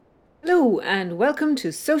Hello, and welcome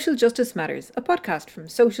to Social Justice Matters, a podcast from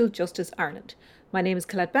Social Justice Ireland. My name is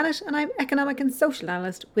Colette Bennett, and I'm Economic and Social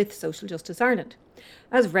Analyst with Social Justice Ireland.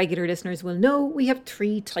 As regular listeners will know, we have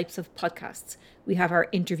three types of podcasts. We have our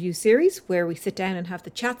interview series, where we sit down and have the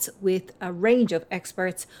chats with a range of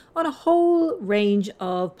experts on a whole range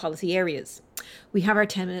of policy areas. We have our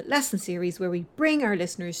 10-minute lesson series, where we bring our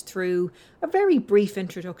listeners through a very brief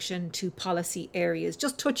introduction to policy areas,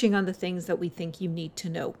 just touching on the things that we think you need to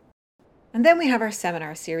know. And then we have our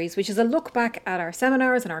seminar series, which is a look back at our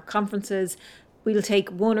seminars and our conferences. We'll take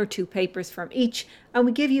one or two papers from each, and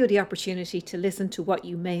we give you the opportunity to listen to what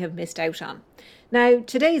you may have missed out on. Now,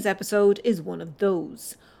 today's episode is one of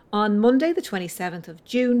those. On Monday, the 27th of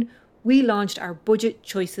June, we launched our Budget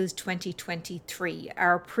Choices 2023,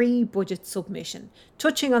 our pre-budget submission,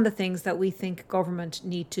 touching on the things that we think government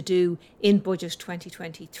need to do in Budget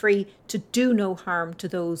 2023 to do no harm to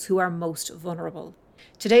those who are most vulnerable.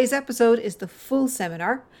 Today's episode is the full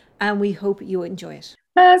seminar, and we hope you enjoy it.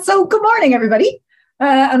 So good morning, everybody,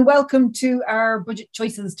 and welcome to our Budget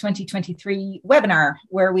Choices 2023 webinar,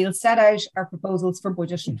 where we'll set out our proposals for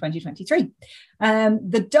Budget 2023.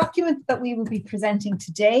 The document that we will be presenting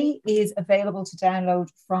today is available to download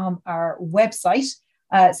from our website.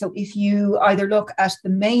 So if you either look at the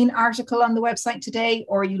main article on the website today,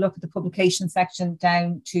 or you look at the publication section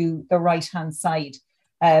down to the right-hand side.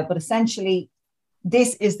 But essentially,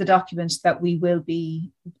 this is the document that we will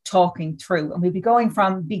be talking through, and we'll be going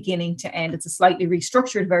from beginning to end. It's a slightly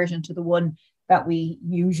restructured version to the one that we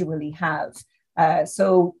usually have.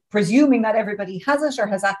 So presuming that everybody has it or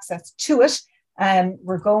has access to it,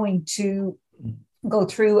 we're going to go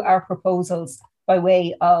through our proposals by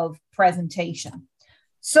way of presentation.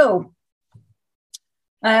 So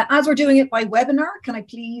as we're doing it by webinar, can I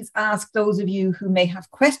please ask those of you who may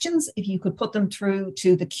have questions, if you could put them through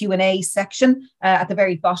to the Q&A section at the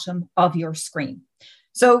very bottom of your screen.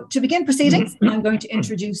 So to begin proceedings, I'm going to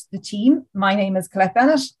introduce the team. My name is Colette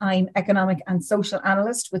Bennett. I'm Economic and Social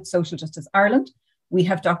Analyst with Social Justice Ireland. We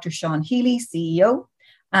have Dr. Sean Healy, CEO,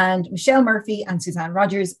 and Michelle Murphy and Suzanne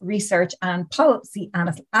Rogers, Research and Policy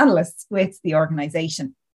Analysts with the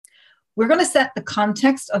organisation. We're going to set the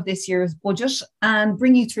context of this year's budget and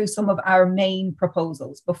bring you through some of our main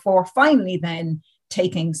proposals before finally then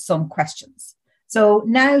taking some questions. So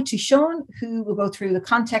now to Sean, who will go through the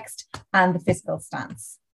context and the fiscal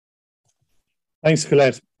stance. Thanks,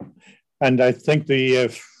 Colette. And I think the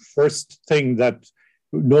first thing that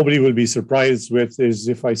nobody will be surprised with is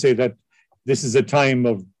if I say that this is a time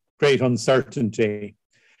of great uncertainty,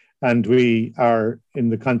 and we are in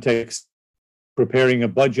the context preparing a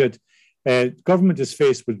budget. Government is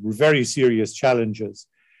faced with very serious challenges.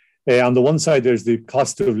 On the one side, there's the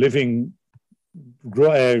cost of living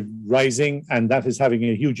rising, and that is having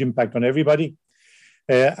a huge impact on everybody.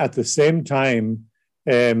 At the same time,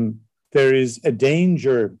 there is a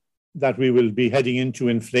danger that we will be heading into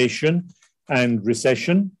inflation and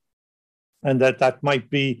recession, and that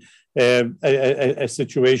might be a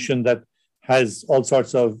situation that has all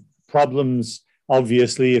sorts of problems,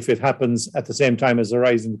 obviously, if it happens at the same time as a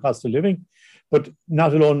rise in the cost of living. But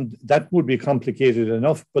not alone, that would be complicated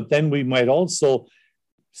enough, but then we might also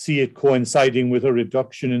see it coinciding with a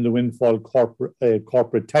reduction in the windfall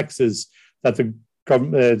corporate taxes that the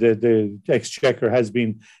Exchequer has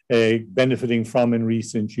been benefiting from in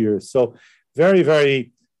recent years. So very,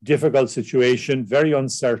 very difficult situation, very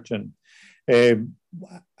uncertain.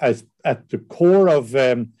 As at the core of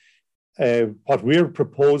what we're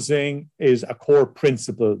proposing is a core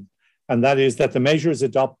principle, and that is that the measures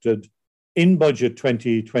adopted in Budget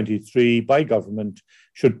 2023 by government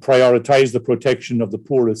should prioritise the protection of the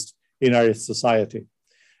poorest in our society.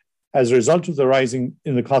 As a result of the rising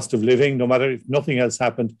in the cost of living, no matter if nothing else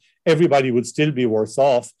happened, everybody would still be worse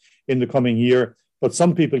off in the coming year, but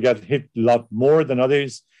some people get hit a lot more than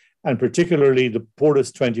others, and particularly the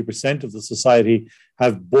poorest 20% of the society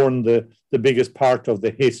have borne the biggest part of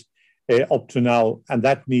the hit up to now, and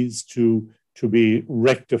that needs to be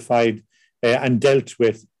rectified and dealt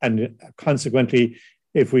with. And consequently,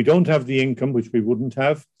 if we don't have the income, which we wouldn't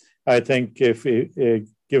have, I think if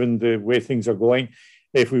given the way things are going,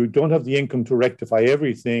 if we don't have the income to rectify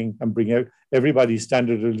everything and bring out everybody's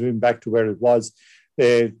standard of living back to where it was,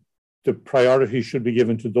 the priority should be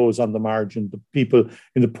given to those on the margin, the people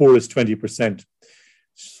in the poorest 20%.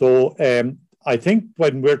 So I think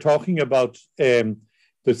when we're talking about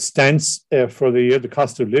the stance for the year, the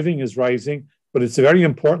cost of living is rising, but it's very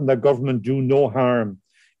important that government do no harm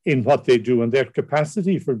in what they do, and their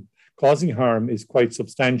capacity for causing harm is quite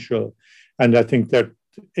substantial. And I think that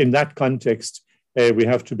in that context, we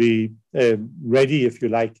have to be ready, if you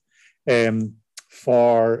like,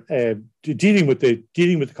 for dealing with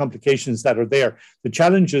the complications that are there. The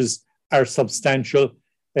challenges are substantial,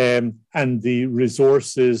 and the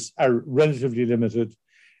resources are relatively limited.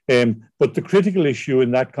 But the critical issue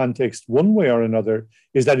in that context, one way or another,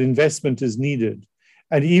 is that investment is needed.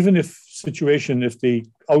 And even if the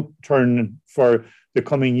outturn for the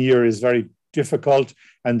coming year is very difficult,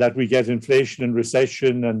 and that we get inflation and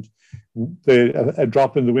recession and a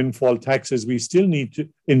drop in the windfall taxes, we still need to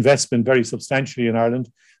investment very substantially in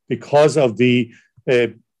Ireland because of the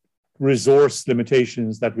resource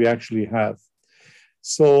limitations that we actually have.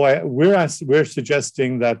 So we're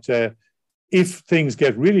suggesting that if things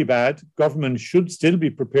get really bad, government should still be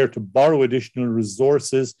prepared to borrow additional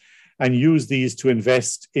resources and use these to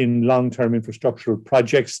invest in long-term infrastructural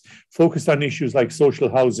projects focused on issues like social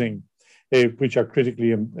housing, which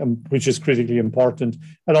is critically important,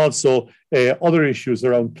 and also other issues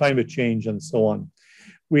around climate change and so on.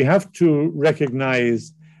 We have to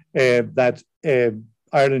recognise that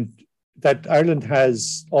Ireland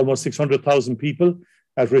has almost 600,000 people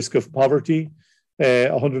at risk of poverty.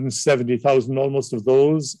 170,000 almost of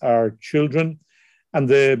those are children, and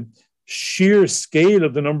the sheer scale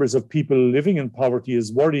of the numbers of people living in poverty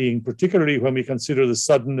is worrying, particularly when we consider the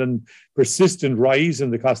sudden and persistent rise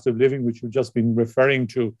in the cost of living, which we've just been referring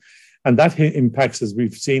to. And that impacts, as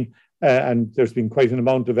we've seen, and there's been quite an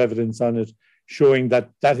amount of evidence on it, showing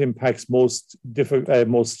that impacts most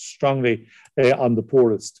strongly on the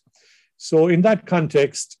poorest. So in that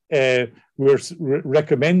context, we're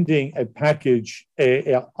recommending a package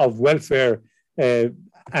of welfare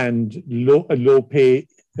and low pay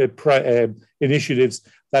initiatives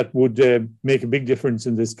that would make a big difference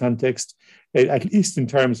in this context, at least in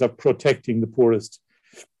terms of protecting the poorest.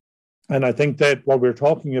 And I think that what we're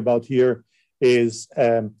talking about here is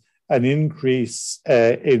an increase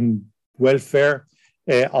in welfare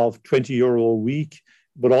of €20 a week,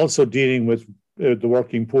 but also dealing with the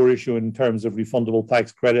working poor issue in terms of refundable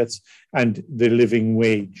tax credits and the living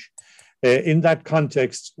wage. In that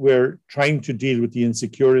context, we're trying to deal with the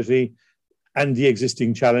insecurity and the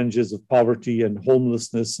existing challenges of poverty and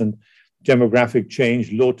homelessness and demographic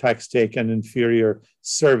change, low tax take and inferior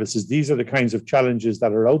services. These are the kinds of challenges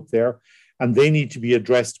that are out there, and they need to be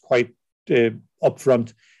addressed quite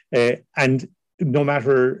upfront. And no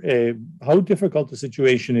matter how difficult the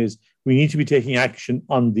situation is, we need to be taking action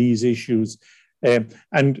on these issues.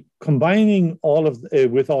 And combining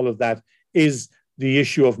with all of that is the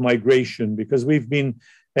issue of migration, because we've been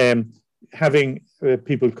having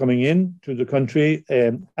people coming in to the country,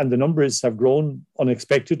 and the numbers have grown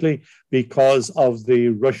unexpectedly because of the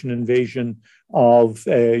Russian invasion of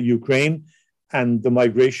Ukraine and the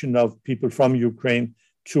migration of people from Ukraine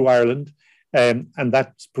to Ireland. And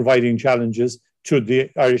that's providing challenges to the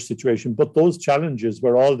Irish situation. But those challenges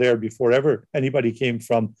were all there before ever anybody came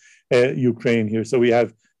from Ukraine here. So we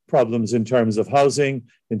have problems in terms of housing,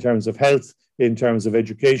 in terms of health, in terms of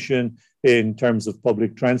education, in terms of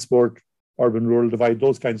public transport, urban-rural divide,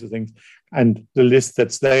 those kinds of things, and the list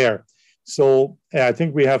that's there. So I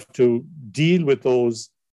think we have to deal with those.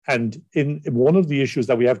 And in one of the issues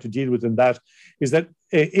that we have to deal with in that is that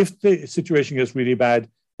if the situation gets really bad,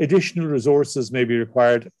 additional resources may be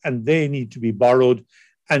required and they need to be borrowed.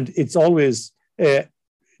 And it's always an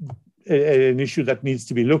issue that needs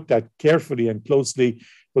to be looked at carefully and closely.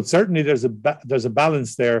 But certainly there's a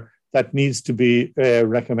balance there that needs to be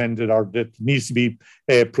recommended, or that needs to be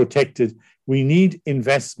protected. We need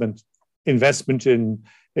investment in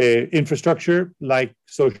infrastructure like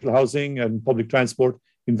social housing and public transport,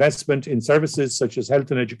 investment in services such as health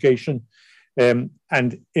and education,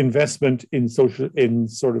 and investment in sort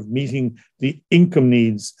of meeting the income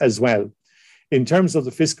needs as well. In terms of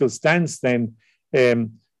the fiscal stance, then,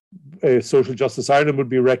 Social Justice Ireland would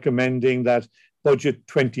be recommending that Budget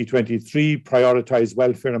 2023 prioritise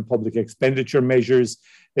welfare and public expenditure measures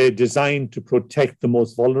designed to protect the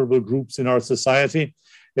most vulnerable groups in our society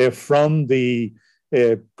from the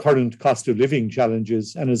current cost of living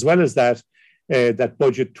challenges. And as well as that, that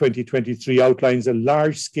Budget 2023 outlines a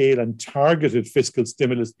large-scale and targeted fiscal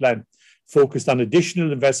stimulus plan focused on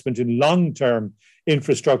additional investment in long-term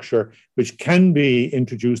infrastructure, which can be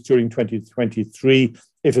introduced during 2023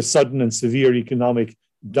 if a sudden and severe economic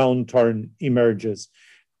downturn emerges.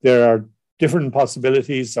 There are different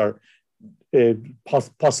possibilities or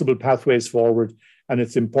possible pathways forward, and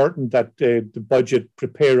it's important that the budget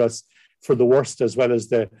prepare us for the worst as well as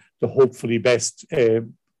the hopefully best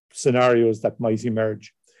scenarios that might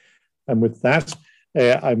emerge. And with that,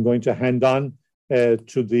 I'm going to hand on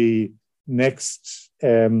to the next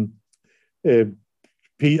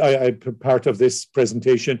part of this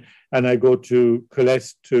presentation, and I go to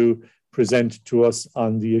Colette to present to us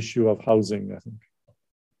on the issue of housing, I think.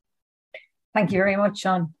 Thank you very much,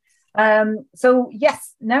 Sean. So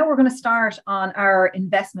yes, now we're going to start on our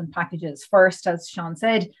investment packages. First, as Sean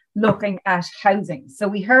said, looking at housing. So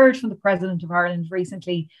we heard from the President of Ireland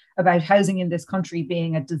recently about housing in this country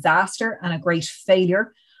being a disaster and a great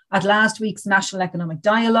failure. At last week's National Economic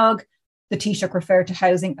Dialogue, the Taoiseach referred to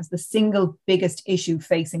housing as the single biggest issue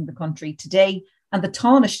facing the country today. And the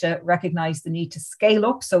Taoiseach recognised the need to scale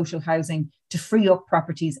up social housing to free up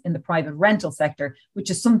properties in the private rental sector, which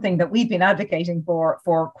is something that we've been advocating for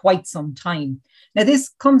quite some time. Now, this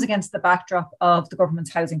comes against the backdrop of the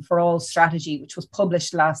government's Housing for All strategy, which was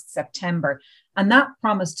published last September. And that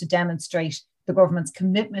promised to demonstrate the government's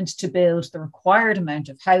commitment to build the required amount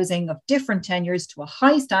of housing of different tenures to a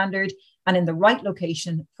high standard and in the right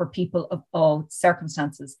location for people of all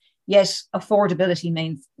circumstances. Yet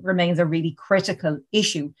affordability remains a really critical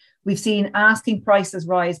issue. We've seen asking prices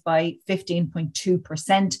rise by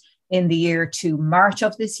 15.2% in the year to March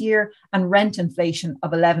of this year, and rent inflation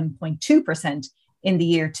of 11.2% in the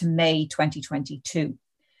year to May 2022.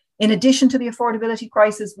 In addition to the affordability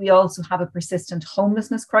crisis, we also have a persistent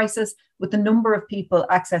homelessness crisis, with the number of people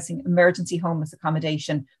accessing emergency homeless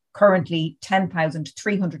accommodation currently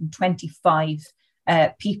 10,325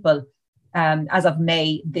 people as of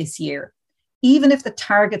May this year. Even if the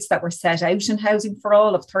targets that were set out in Housing for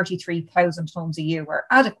All of 33,000 homes a year were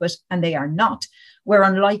adequate, and they are not, we're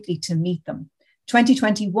unlikely to meet them.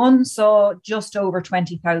 2021 saw just over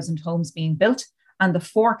 20,000 homes being built, and the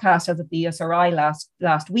forecast as of the ESRI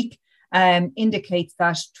last week indicates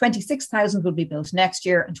that 26,000 will be built next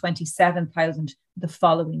year and 27,000 the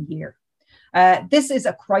following year. This is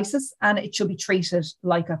a crisis, and it should be treated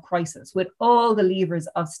like a crisis, with all the levers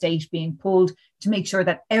of state being pulled to make sure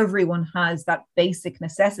that everyone has that basic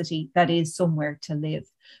necessity that is somewhere to live.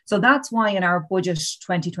 So that's why in our Budget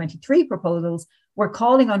 2023 proposals, we're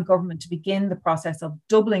calling on government to begin the process of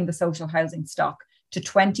doubling the social housing stock to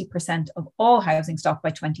 20% of all housing stock by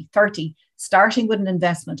 2030, starting with an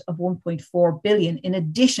investment of 1.4 billion in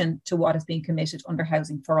addition to what is being committed under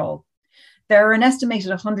Housing for All. There are an estimated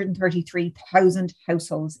 133,000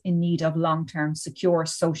 households in need of long-term secure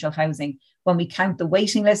social housing when we count the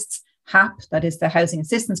waiting lists, HAP, that is the Housing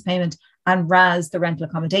Assistance Payment, and RAS, the Rental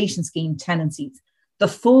Accommodation Scheme tenancies. The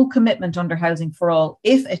full commitment under Housing for All,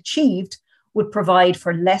 if achieved, would provide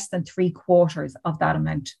for less than 3/4 of that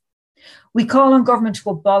amount. We call on government to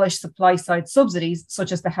abolish supply-side subsidies,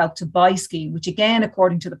 such as the Help to Buy scheme, which again,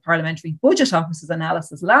 according to the Parliamentary Budget Office's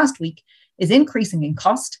analysis last week, is increasing in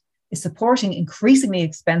cost, is supporting increasingly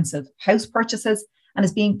expensive house purchases, and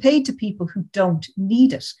is being paid to people who don't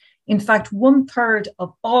need it. In fact, 1/3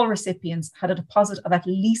 of all recipients had a deposit of at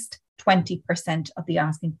least 20% of the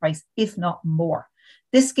asking price, if not more.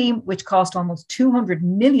 This scheme, which cost almost 200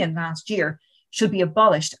 million last year, should be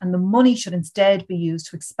abolished, and the money should instead be used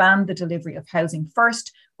to expand the delivery of Housing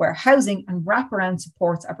First, where housing and wraparound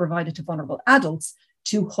supports are provided to vulnerable adults,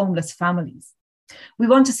 to homeless families. We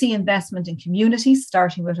want to see investment in communities,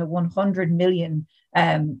 starting with a 100 million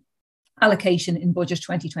allocation in Budget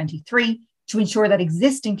 2023, to ensure that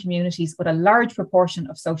existing communities with a large proportion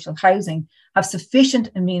of social housing have sufficient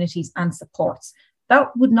amenities and supports.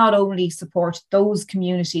 That would not only support those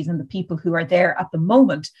communities and the people who are there at the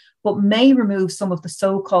moment, but may remove some of the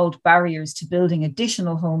so-called barriers to building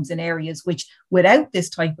additional homes in areas which, without this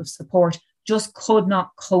type of support, just could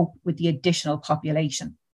not cope with the additional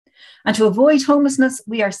population. And to avoid homelessness,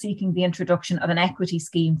 we are seeking the introduction of an equity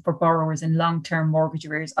scheme for borrowers in long-term mortgage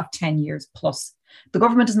arrears of 10 years plus. The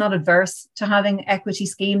government is not adverse to having equity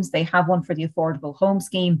schemes. They have one for the Affordable Home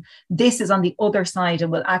Scheme. This is on the other side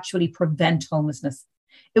and will actually prevent homelessness.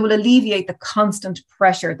 It will alleviate the constant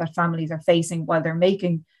pressure that families are facing while they're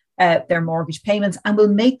making their mortgage payments, and will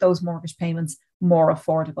make those mortgage payments more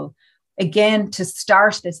affordable. Again, to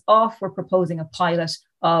start this off, we're proposing a pilot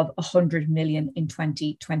of 100 million in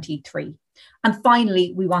 2023. And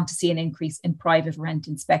finally, we want to see an increase in private rent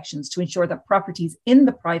inspections to ensure that properties in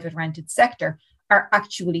the private rented sector are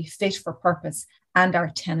actually fit for purpose and are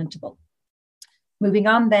tenantable. Moving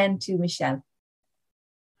on then to Michelle.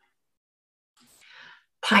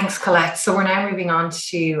 Thanks, Colette. So we're now moving on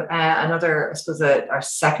to another, I suppose, our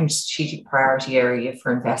second strategic priority area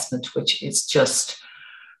for investment, which is just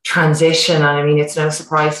transition. And I mean, it's no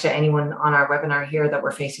surprise to anyone on our webinar here that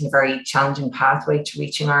we're facing a very challenging pathway to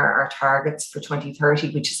reaching our targets for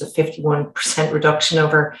 2030, which is a 51% reduction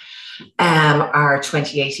over our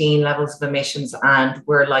 2018 levels of emissions. And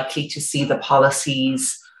we're likely to see the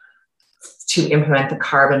policies to implement the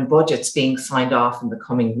carbon budgets being signed off in the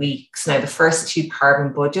coming weeks. Now, the first two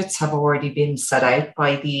carbon budgets have already been set out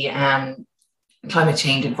by the Climate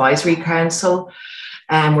Change Advisory Council.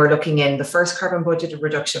 We're looking in the first carbon budget, a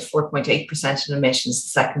reduction of 4.8% in emissions, the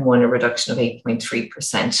second one, a reduction of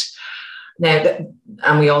 8.3%. Now,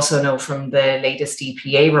 and we also know from the latest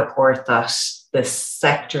EPA report that the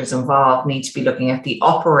sectors involved need to be looking at the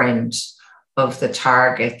upper end of the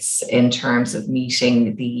targets in terms of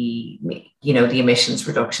meeting the emissions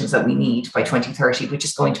reductions that we need by 2030, which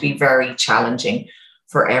is going to be very challenging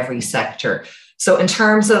for every sector. So in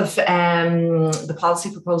terms of the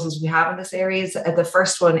policy proposals we have in this area, the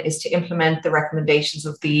first one is to implement the recommendations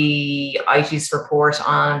of the IG's report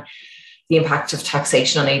on the impact of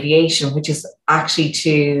taxation on aviation, which is actually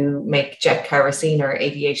to make jet kerosene or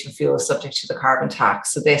aviation fuel subject to the carbon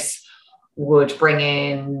tax. So this would bring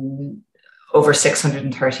in over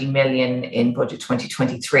 630 million in budget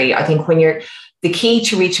 2023. I think the key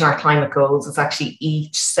to reaching our climate goals is actually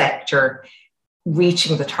each sector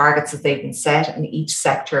reaching the targets that they've been set and each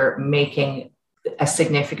sector making a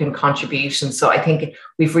significant contribution. So I think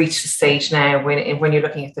we've reached a stage now when you're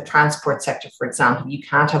looking at the transport sector, for example, you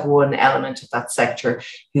can't have one element of that sector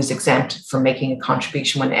who's exempt from making a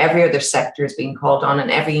contribution when every other sector is being called on and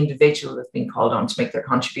every individual is being called on to make their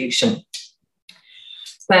contribution.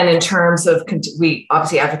 Then in terms of, we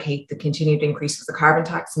obviously advocate the continued increase of the carbon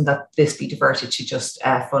tax and that this be diverted to just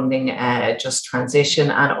funding just transition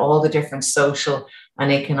and all the different social and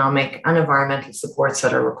economic and environmental supports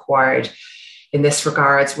that are required. In this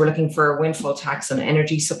regards, we're looking for a windfall tax on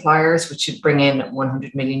energy suppliers, which should bring in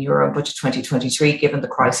 €100 million in budget 2023, given the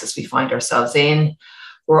crisis we find ourselves in.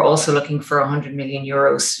 We're also looking for €100 million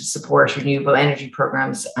to support renewable energy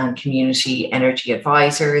programs and community energy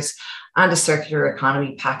advisors, and a circular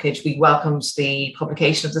economy package. We welcomed the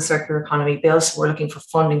publication of the circular economy bill, so we're looking for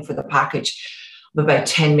funding for the package of about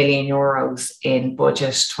 €10 million in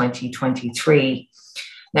budget 2023.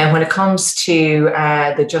 Now, when it comes to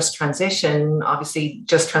the just transition, obviously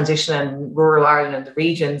just transition and rural Ireland and the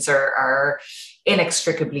regions are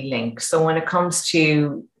inextricably linked. So when it comes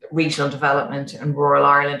to regional development and rural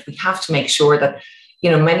Ireland, we have to make sure that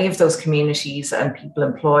many of those communities and people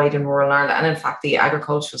employed in rural Ireland, and in fact, the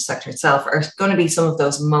agricultural sector itself, are going to be some of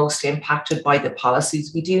those most impacted by the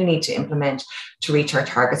policies we do need to implement to reach our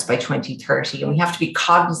targets by 2030. And we have to be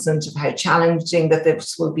cognizant of how challenging that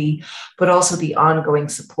this will be, but also the ongoing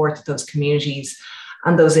support that those communities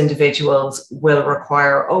and those individuals will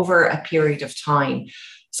require over a period of time.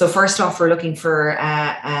 So first off, we're looking for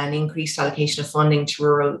an increased allocation of funding to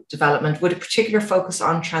rural development with a particular focus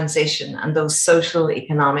on transition and those social,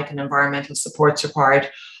 economic and environmental supports required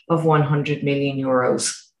of €100 million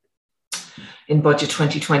in budget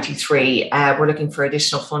 2023. We're looking for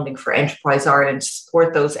additional funding for Enterprise Ireland to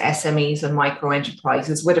support those SMEs and micro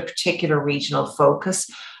enterprises with a particular regional focus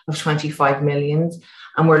of 25 million.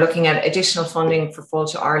 And we're looking at additional funding for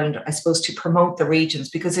Fáilte Ireland, I suppose, to promote the regions,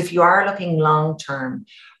 because if you are looking long-term,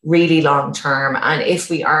 really long-term, and if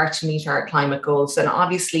we are to meet our climate goals, then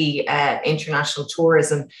obviously international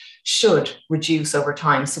tourism should reduce over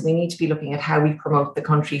time. So we need to be looking at how we promote the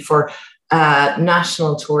country for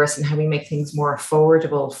national tourists and how we make things more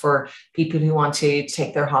affordable for people who want to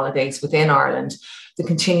take their holidays within Ireland. The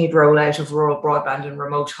continued rollout of rural broadband and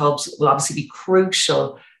remote hubs will obviously be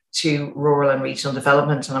crucial to rural and regional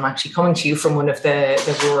development. And I'm actually coming to you from one of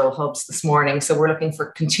the rural hubs this morning. So we're looking for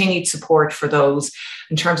continued support for those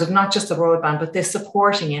in terms of not just the broadband, but the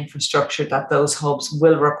supporting infrastructure that those hubs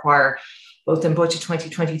will require, both in budget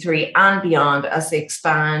 2023 and beyond, as they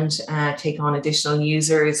expand, take on additional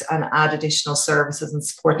users and add additional services and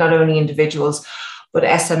support not only individuals, but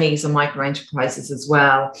SMEs and micro enterprises as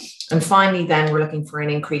well. And finally, then we're looking for an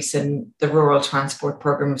increase in the rural transport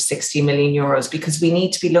programme of €60 million, because we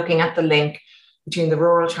need to be looking at the link between the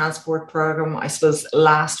rural transport programme, I suppose,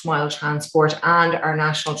 last mile transport and our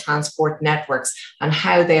national transport networks and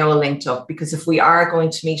how they all linked up. Because if we are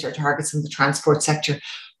going to meet our targets in the transport sector,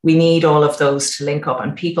 we need all of those to link up,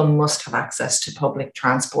 and people must have access to public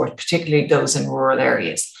transport, particularly those in rural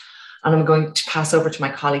areas. And I'm going to pass over to my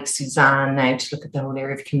colleague Suzanne now to look at the whole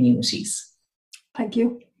area of communities. Thank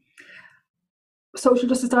you. Social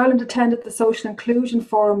Justice Ireland attended the Social Inclusion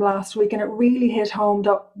Forum last week, and it really hit home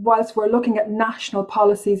that whilst we're looking at national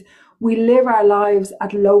policies, we live our lives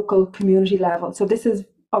at local community level. So this is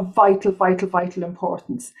of vital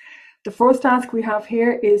importance. The first task we have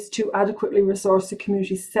here is to adequately resource the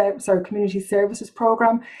community services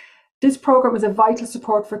programme. This programme is a vital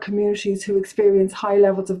support for communities who experience high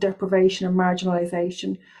levels of deprivation and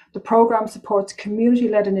marginalisation. The programme supports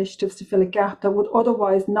community-led initiatives to fill a gap that would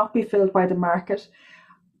otherwise not be filled by the market,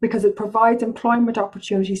 because it provides employment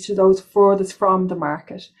opportunities to those furthest from the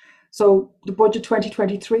market. So the budget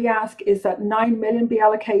 2023 ask is that 9 million be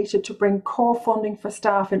allocated to bring core funding for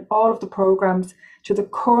staff in all of the programmes to the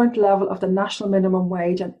current level of the national minimum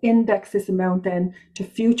wage and index this amount then to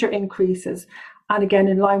future increases. And again,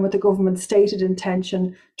 in line with the government's stated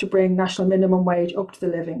intention to bring national minimum wage up to the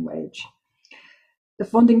living wage. The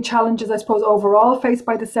funding challenges, I suppose, overall faced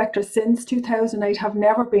by the sector since 2008 have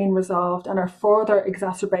never been resolved and are further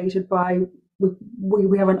exacerbated by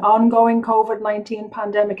we have an ongoing COVID-19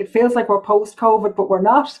 pandemic. It feels like we're post-COVID, but we're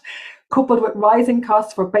not, coupled with rising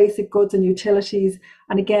costs for basic goods and utilities,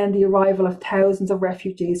 and again, the arrival of thousands of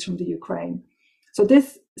refugees from the Ukraine. So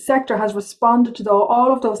this sector has responded to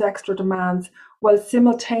all of those extra demands while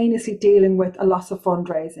simultaneously dealing with a loss of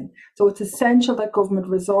fundraising. So it's essential that government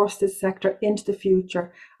resource this sector into the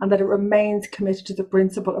future and that it remains committed to the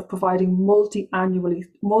principle of providing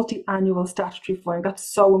multi-annual statutory funding.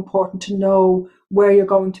 That's so important to know where you're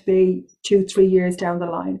going to be 2-3 years down the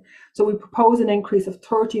line. So we propose an increase of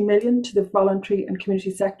 30 million to the voluntary and community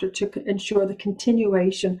sector to ensure the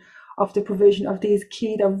continuation of the provision of these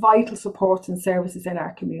they're vital supports and services in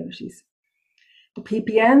our communities. The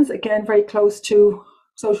PPNs, again, very close to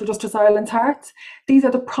Social Justice Ireland's hearts. These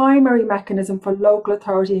are the primary mechanism for local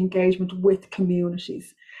authority engagement with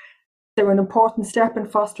communities. They're an important step in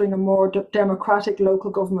fostering a more democratic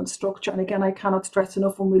local government structure. And again, I cannot stress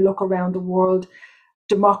enough, when we look around the world,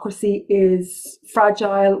 democracy is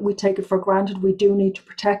fragile. We take it for granted. We do need to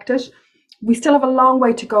protect it. We still have a long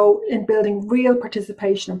way to go in building real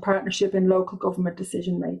participation and partnership in local government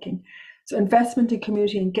decision making. So investment in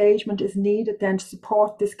community engagement is needed then to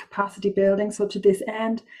support this capacity building. So to this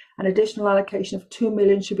end, an additional allocation of 2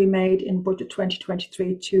 million should be made in budget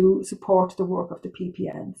 2023 to support the work of the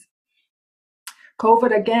PPNs.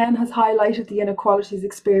 COVID again has highlighted the inequalities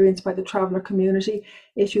experienced by the traveller community.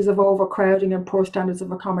 Issues of overcrowding and poor standards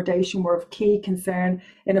of accommodation were of key concern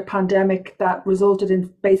in a pandemic that resulted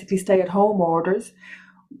in basically stay-at-home orders.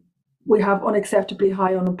 We have unacceptably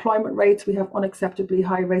high unemployment rates. We have unacceptably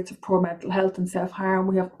high rates of poor mental health and self-harm.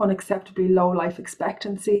 We have unacceptably low life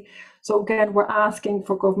expectancy. So again, we're asking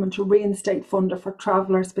for government to reinstate funding for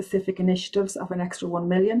traveller-specific initiatives of an extra 1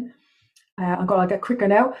 million. I'll get quicker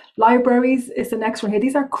now. Libraries is the next one here.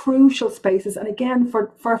 These are crucial spaces. And again,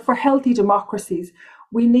 for healthy democracies,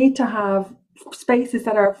 we need to have spaces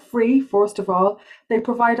that are free, first of all. They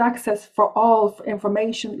provide access for all for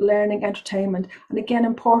information, learning, entertainment, and again,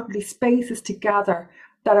 importantly, spaces to gather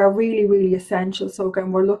that are really, really essential. So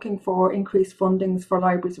again, we're looking for increased fundings for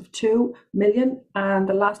libraries of 2 million. And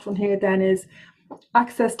the last one here then is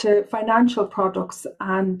access to financial products.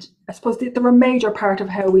 And I suppose they're a major part of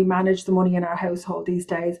how we manage the money in our household these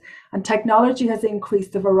days. And technology has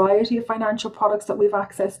increased the variety of financial products that we've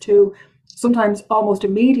access to, sometimes almost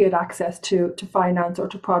immediate access to finance or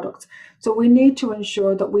to products. So we need to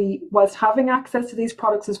ensure that we, whilst having access to these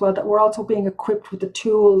products as well, that we're also being equipped with the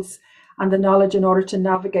tools and the knowledge in order to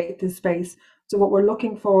navigate this space. So what we're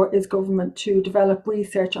looking for is government to develop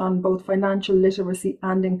research on both financial literacy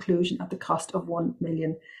and inclusion at the cost of 1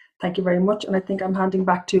 million. Thank you very much. And I think I'm handing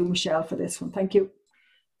back to Michelle for this one. Thank you.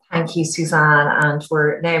 Thank you, Suzanne. And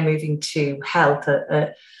we're now moving to health,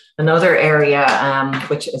 another area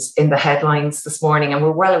which is in the headlines this morning. And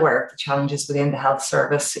we're well aware of the challenges within the health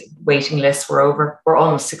service. Waiting lists we're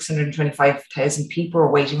almost 625,000 people are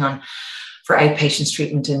waiting for outpatients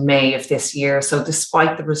treatment in May of this year. So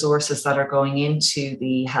despite the resources that are going into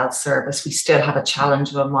the health service, we still have a challenge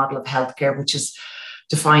of a model of healthcare which is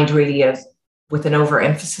defined really as with an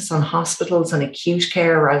overemphasis on hospitals and acute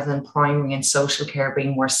care rather than primary and social care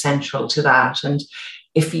being more central to that. And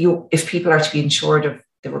if people are to be ensured of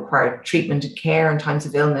the required treatment and care in times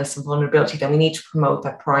of illness and vulnerability, then we need to promote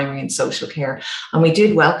that primary and social care. And we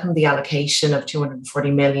did welcome the allocation of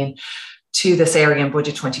 240 million to this area in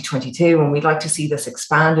budget 2022, and we'd like to see this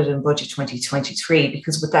expanded in budget 2023,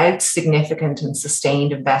 because without significant and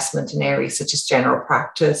sustained investment in areas such as general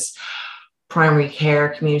practice, primary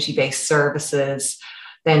care, community-based services,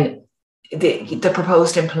 then the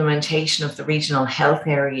proposed implementation of the regional health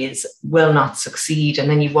areas will not succeed, and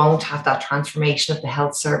then you won't have that transformation of the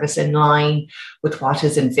health service in line with what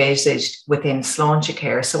is envisaged within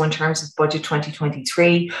Sláintecare. So in terms of budget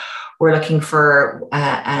 2023, we're looking for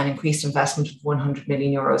an increased investment of 100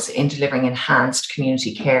 million euros in delivering enhanced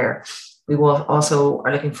community care. We will also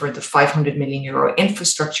are looking for the 500 million euro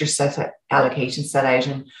infrastructure allocation set out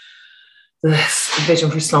in the vision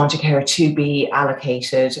for Sláintecare to be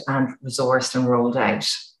allocated and resourced and rolled out.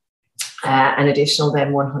 An additional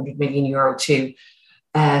then 100 million euro to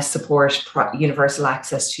support universal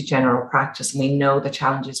access to general practice. And we know the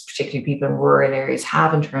challenges, particularly people in rural areas,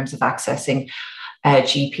 have in terms of accessing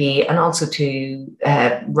GP, and also to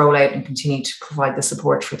roll out and continue to provide the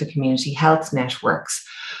support for the community health networks.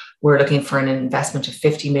 We're looking for an investment of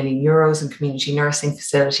 50 million euros in community nursing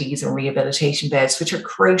facilities and rehabilitation beds, which are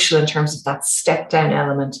crucial in terms of that step down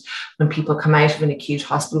element when people come out of an acute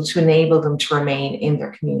hospital to enable them to remain in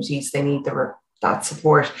their communities. They need that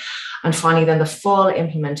support. And finally, then the full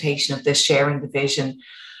implementation of this sharing the vision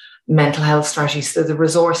mental health strategy. So the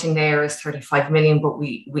resourcing there is 35 million, but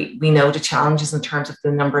we know the challenges in terms of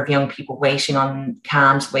the number of young people waiting on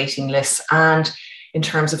CAMHS waiting lists, and in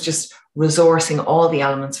terms of just resourcing all the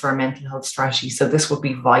elements for our mental health strategy. So this will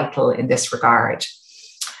be vital in this regard.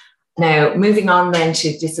 Now, moving on then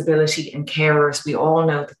to disability and carers, we all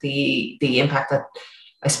know that the impact that,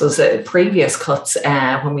 I suppose, the previous cuts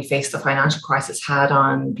when we faced the financial crisis had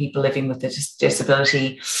on people living with a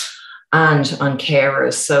disability and on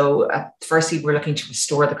carers. So firstly, we're looking to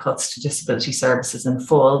restore the cuts to disability services in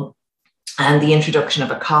full, and the introduction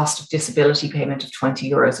of a cost of disability payment of 20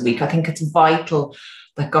 euros a week. I think it's vital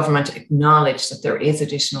that government acknowledge that there is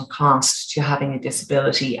additional cost to having a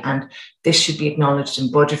disability, and this should be acknowledged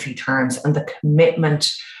in budgetary terms, and the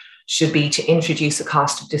commitment should be to introduce a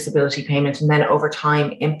cost of disability payment, and then over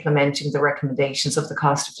time implementing the recommendations of the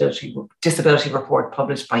cost of disability report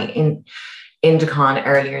published by Indicon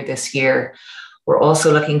earlier this year. We're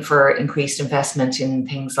also looking for increased investment in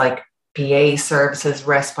things like PA services,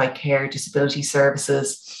 respite care, disability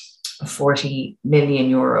services, 40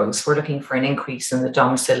 million euros. We're looking for an increase in the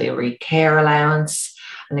domiciliary care allowance,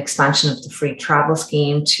 an expansion of the free travel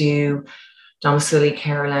scheme to domiciliary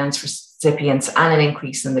care allowance recipients, and an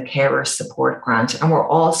increase in the carer support grant. And we're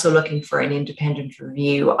also looking for an independent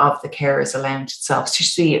review of the carers allowance itself to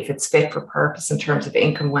see if it's fit for purpose in terms of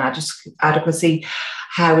income adequacy,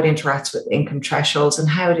 how it interacts with income thresholds, and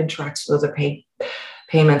how it interacts with other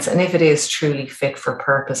payments, and if it is truly fit for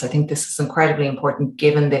purpose. I think this is incredibly important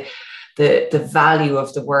given the value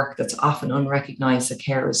of the work that's often unrecognised that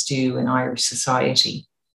carers do in Irish society.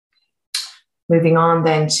 Moving on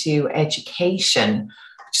then to education,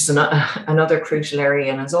 which is another crucial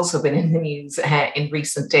area and has also been in the news in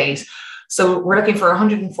recent days. So we're looking for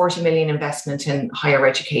 140 million investment in higher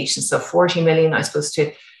education. So 40 million, I suppose,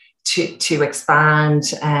 to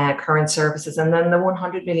expand current services. And then the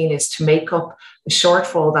 100 million is to make up the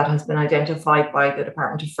shortfall that has been identified by the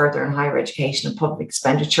Department of Further and Higher Education and Public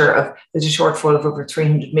Expenditure of the shortfall of over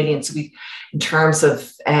 300 million. So in terms of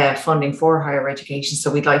funding for higher education, so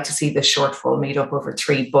we'd like to see this shortfall made up over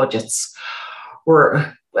 3 budgets.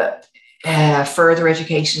 Further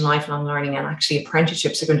education, lifelong learning, and actually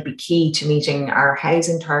apprenticeships are going to be key to meeting our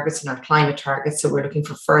housing targets and our climate targets. So we're looking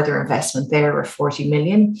for further investment there of 40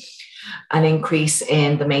 million, an increase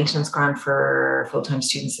in the maintenance grant for full-time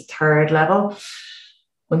students at 3rd level,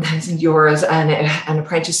 1,000 euros, and an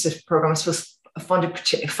apprenticeship program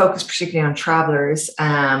focused particularly on travellers.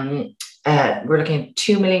 We're looking at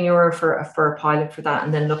 2 million euro for a pilot for that,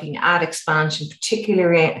 and then looking at expansion,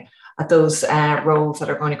 particularly at those roles that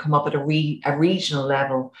are going to come up at a regional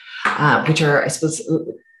level, which are, I suppose,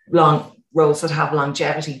 long roles that have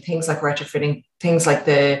longevity, things like retrofitting, things like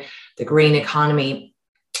the green economy.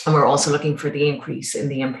 And we're also looking for the increase in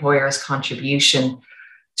the employer's contribution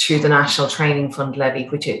to the National Training Fund levy,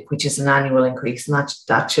 which is an annual increase. And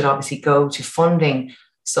that should obviously go to funding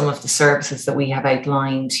some of the services that we have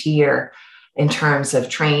outlined here in terms of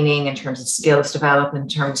training, in terms of skills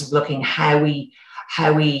development, in terms of looking how we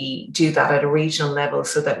do that at a regional level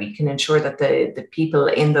so that we can ensure that the people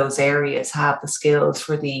in those areas have the skills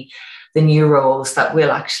for the new roles that will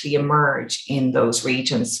actually emerge in those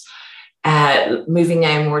regions. Moving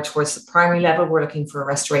now more towards the primary level, we're looking for a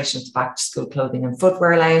restoration of the back to school clothing and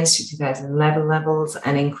footwear allowance to 2011 levels,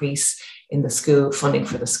 an increase in the school funding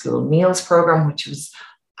for the school meals program, which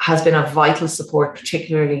has been a vital support,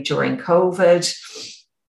 particularly during COVID.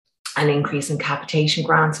 An increase in capitation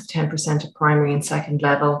grants of 10% at primary and 2nd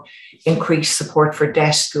level, increased support for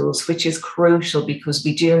deaf schools, which is crucial because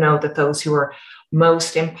we do know that those who are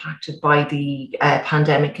most impacted by the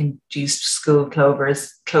pandemic-induced school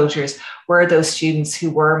closures were those students who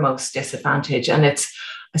were most disadvantaged. And it's,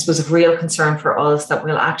 I suppose, of real concern for us that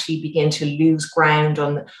we'll actually begin to lose ground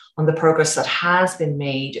on the progress that has been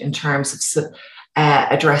made in terms of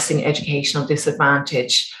addressing educational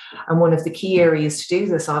disadvantage. And one of the key areas to do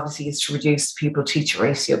this, obviously, is to reduce the pupil-teacher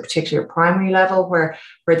ratio, particularly at primary level, where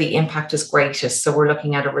the impact is greatest. So we're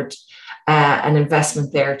looking at an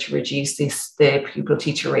investment there to reduce the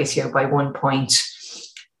pupil-teacher ratio by 1 point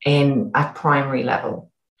at primary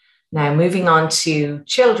level. Now, moving on to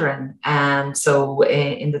children. So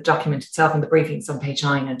in the document itself, in the briefings on page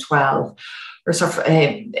 9 and 12, it's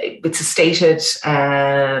a stated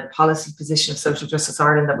policy position of Social Justice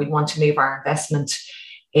Ireland that we want to move our investment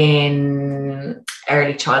in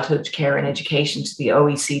early childhood care and education to the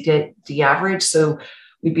OECD average. So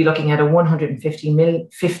we'd be looking at a 15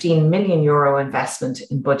 million euro investment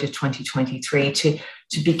in budget 2023 to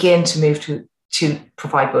begin to move to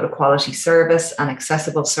provide both a quality service and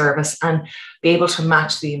accessible service, and be able to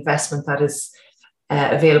match the investment that is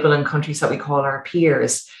available in countries that we call our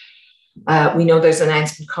peers. We know there's an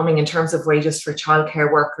announcement coming in terms of wages for childcare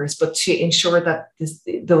workers, but to ensure that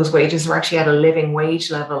those wages are actually at a living wage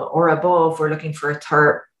level or above, we're looking for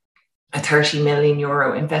a 30 million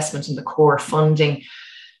euro investment in the core funding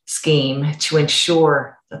scheme to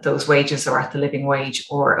ensure that those wages are at the living wage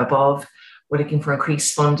or above. We're looking for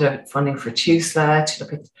increased funding for TUSLA, to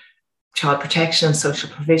look at child protection and social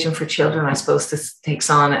provision for children. I suppose this takes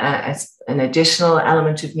on an additional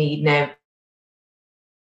element of need now,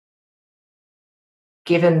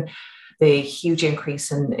 given the huge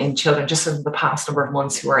increase in children just in the past number of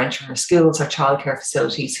months who are entering our schools, our childcare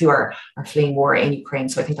facilities, who are fleeing war in Ukraine.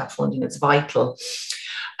 So I think that funding is vital.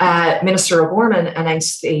 Minister O'Gorman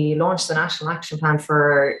launched the National Action Plan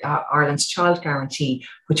for Ireland's Child Guarantee,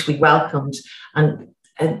 which we welcomed, and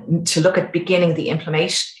to look at beginning the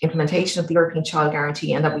implementation of the European Child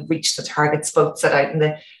Guarantee, and that we reached the targets both set out in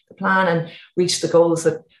the plan and reached the goals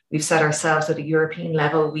that we've set ourselves at a European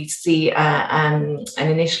level. We see an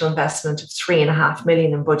initial investment of 3.5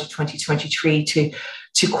 million in budget 2023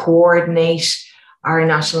 to coordinate our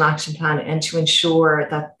National Action Plan and to ensure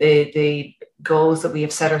that the goals that we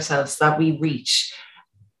have set ourselves that we reach,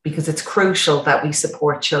 because it's crucial that we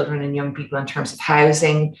support children and young people in terms of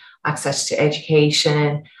housing, access to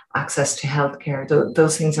education, access to healthcare.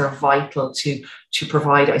 Those things are vital to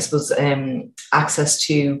provide, I suppose, access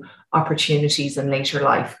to opportunities in later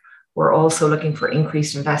life. We're also looking for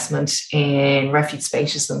increased investment in refuge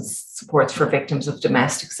spaces and supports for victims of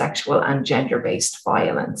domestic, sexual and gender-based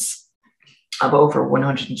violence of over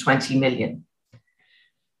 120 million.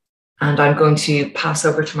 And I'm going to pass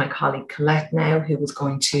over to my colleague Colette now, who is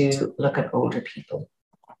going to look at older people.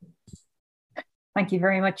 Thank you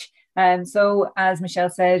very much. So as Michelle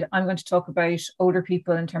said, I'm going to talk about older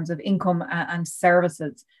people in terms of income and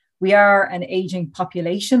services. We are an ageing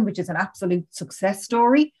population, which is an absolute success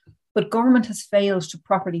story, but government has failed to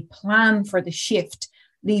properly plan for the shift,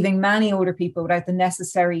 leaving many older people without the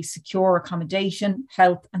necessary secure accommodation,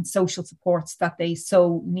 health and social supports that they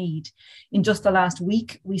so need. In just the last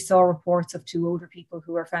week, we saw reports of 2 older people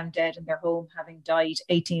who were found dead in their home, having died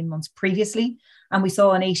 18 months previously. And we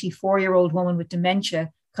saw an 84-year-old woman with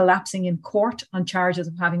dementia collapsing in court on charges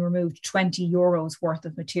of having removed 20 euros worth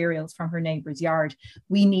of materials from her neighbour's yard.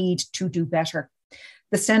 We need to do better.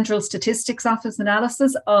 The Central Statistics Office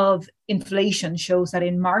analysis of inflation shows that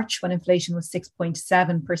in March, when inflation was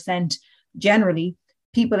 6.7%, generally,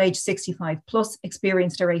 people aged 65 plus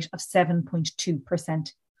experienced a rate of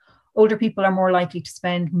 7.2%. Older people are more likely to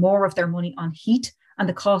spend more of their money on heat, and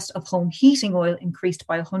the cost of home heating oil increased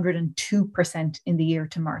by 102% in the year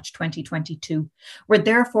to March 2022. We're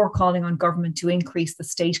therefore calling on government to increase the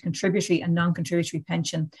state contributory and non-contributory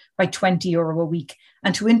pension by €20 a week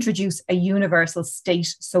and to introduce a universal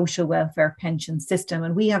state social welfare pension system.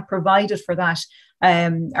 And we have provided for that.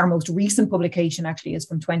 Our most recent publication actually is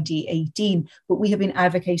from 2018, but we have been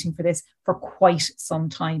advocating for this for quite some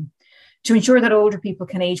time. To ensure that older people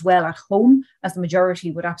can age well at home, as the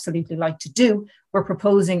majority would absolutely like to do, we're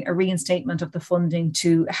proposing a reinstatement of the funding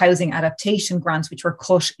to housing adaptation grants, which were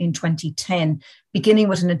cut in 2010, beginning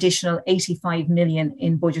with an additional 85 million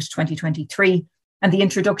in budget 2023, and the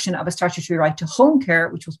introduction of a statutory right to home care,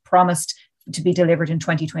 which was promised to be delivered in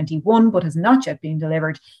 2021, but has not yet been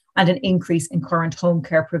delivered, and an increase in current home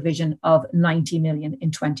care provision of 90 million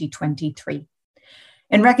in 2023.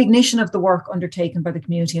 In recognition of the work undertaken by the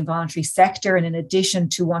community and voluntary sector, and in addition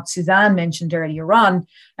to what Suzanne mentioned earlier on,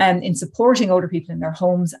 in supporting older people in their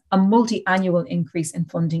homes, a multi-annual increase in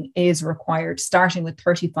funding is required, starting with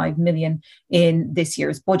 35 million in this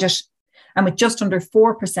year's budget. And with just under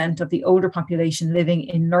 4% of the older population living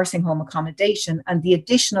in nursing home accommodation and the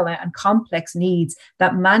additional and complex needs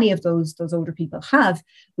that many of those older people have,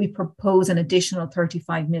 we propose an additional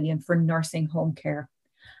 35 million for nursing home care.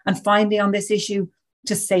 And finally, on this issue,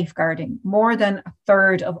 to safeguarding. More than a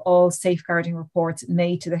third of all safeguarding reports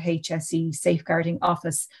made to the HSE Safeguarding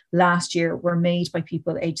Office last year were made by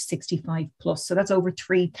people aged 65 plus. So that's over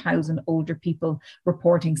 3,000 older people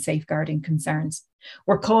reporting safeguarding concerns.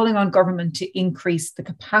 We're calling on government to increase the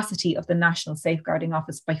capacity of the National Safeguarding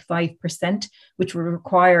Office by 5%, which will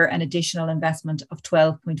require an additional investment of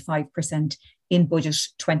 12.5% in budget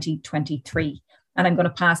 2023. And I'm going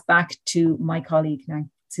to pass back to my colleague now,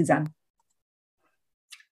 Suzanne.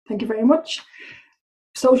 Thank you very much.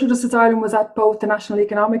 Social Justice Ireland was at both the National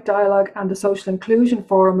Economic Dialogue and the Social Inclusion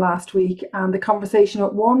Forum last week, and the conversation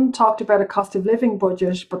at one talked about a cost of living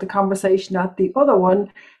budget, but the conversation at the other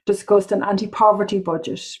one discussed an anti-poverty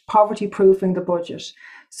budget, poverty-proofing the budget.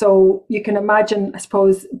 So you can imagine, I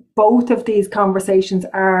suppose, both of these conversations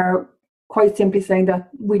are quite simply saying that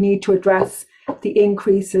we need to address the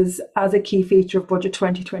increases as a key feature of Budget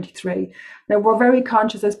 2023. Now, we're very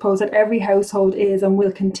conscious, I suppose, that every household is and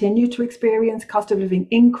will continue to experience cost of living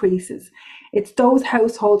increases. It's those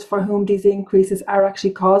households for whom these increases are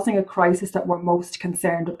actually causing a crisis that we're most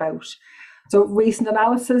concerned about. So recent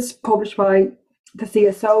analysis published by the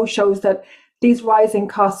CSO shows that these rising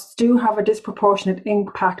costs do have a disproportionate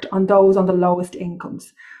impact on those on the lowest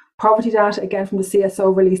incomes. Poverty data, again from the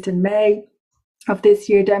CSO released in May of this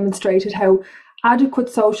year, demonstrated how adequate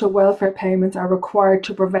social welfare payments are required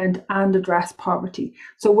to prevent and address poverty.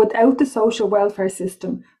 So without the social welfare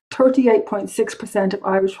system, 38.6% of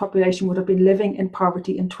Irish population would have been living in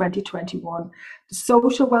poverty in 2021. The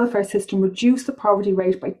social welfare system reduced the poverty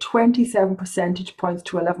rate by 27 percentage points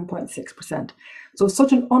to 11.6%. So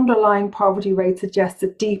such an underlying poverty rate suggests a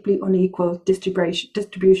deeply unequal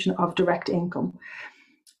distribution of direct income.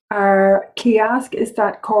 Our key ask is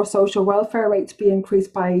that core social welfare rates be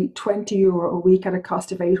increased by €20 a week at a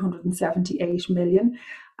cost of 878 million.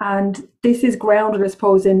 And this is grounded, I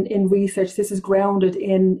suppose, in research. This is grounded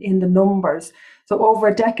in the numbers. So over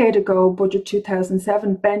a decade ago, Budget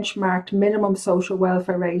 2007 benchmarked minimum social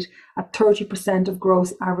welfare rate at 30% of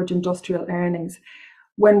gross average industrial earnings.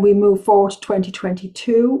 When we move forward to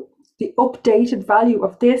 2022, the updated value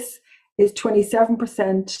of this is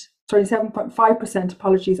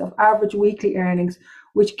 27.5% of average weekly earnings,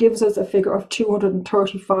 which gives us a figure of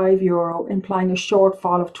 €235, implying a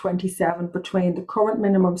shortfall of 27 between the current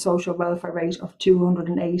minimum social welfare rate of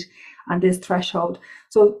 208 and this threshold.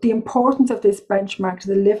 So the importance of this benchmark to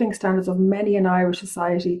the living standards of many in Irish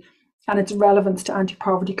society and its relevance to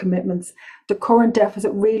anti-poverty commitments. The current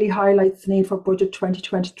deficit really highlights the need for Budget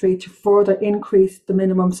 2023 to further increase the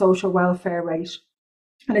minimum social welfare rate.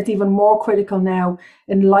 And it's even more critical now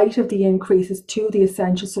in light of the increases to the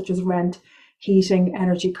essentials such as rent, heating,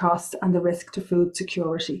 energy costs, and the risk to food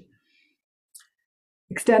security.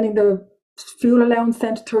 Extending the fuel allowance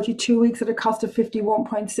then to 32 weeks at a cost of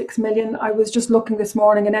 51.6 million. I was just looking this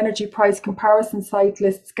morning, an energy price comparison site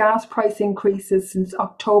lists gas price increases since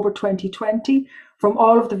October 2020 from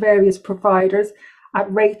all of the various providers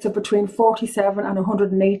at rates of between 47 and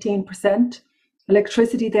 118%.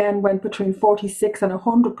 Electricity then went between 46 and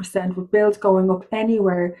 100%, with bills going up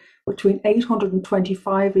anywhere between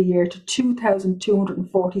 825 a year to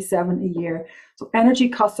 2,247 a year. So energy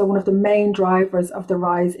costs are one of the main drivers of the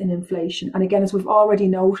rise in inflation. And again, as we've already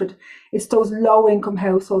noted, it's those low income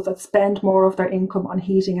households that spend more of their income on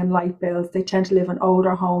heating and light bills. They tend to live in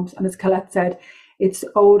older homes. And as Colette said, it's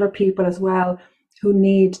older people as well who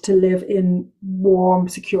need to live in warm,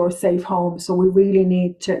 secure, safe homes. So we really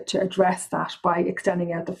need to address that by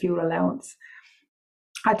extending out the fuel allowance.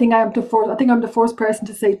 I think I'm the first person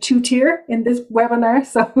to say two-tier in this webinar.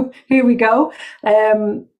 So here we go.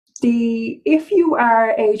 If you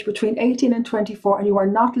are aged between 18 and 24 and you are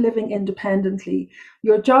not living independently,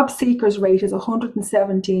 your job seekers rate is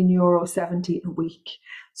 €117.70 a week.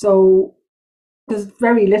 So there's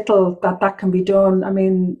very little that can be done. I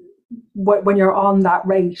mean, when you're on that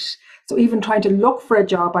rate. So even trying to look for a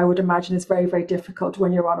job, I would imagine, is very, very difficult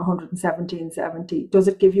when you're on 117.70. Does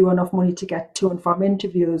it give you enough money to get to and from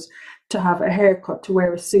interviews, to have a haircut, to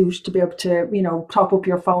wear a suit, to be able to, top up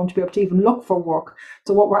your phone, to be able to even look for work?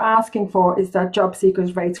 So what we're asking for is that job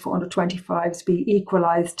seekers' rates for under 25s be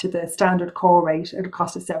equalised to the standard core rate at a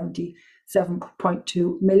cost of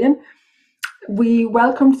 77.2 million. We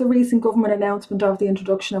welcomed the recent government announcement of the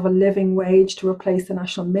introduction of a living wage to replace the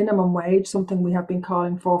national minimum wage, something we have been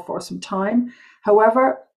calling for some time.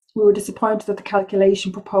 However, we were disappointed that the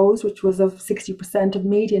calculation proposed, which was of 60% of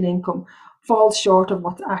median income, falls short of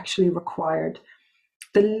what's actually required.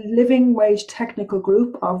 The Living Wage Technical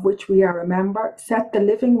Group, of which we are a member, set the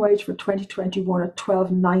living wage for 2021 at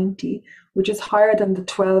 $12.90, which is higher than the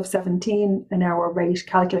 $12.17 an hour rate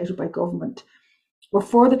calculated by government. We're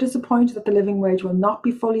further disappointed that the living wage will not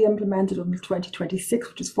be fully implemented until 2026,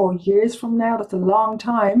 which is 4 years from now. That's a long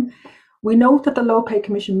time. We note that the Low Pay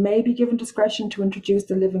Commission may be given discretion to introduce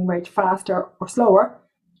the living wage faster or slower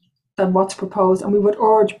than what's proposed, and we would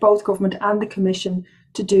urge both government and the Commission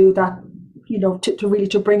to do that, to really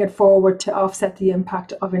bring it forward to offset the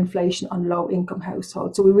impact of inflation on low income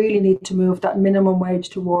households. So we really need to move that minimum wage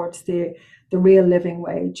towards the real living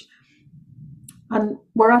wage. And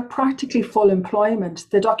we're at practically full employment.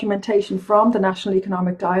 The documentation from the National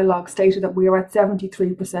Economic Dialogue stated that we are at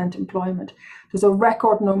 73% employment. There's a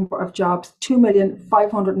record number of jobs,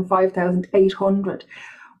 2,505,800.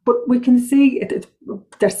 But we can see,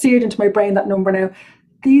 they're seared into my brain, that number now.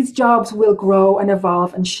 These jobs will grow and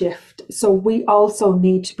evolve and shift. So we also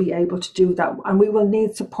need to be able to do that. And we will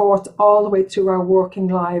need support all the way through our working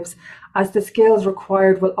lives, as the skills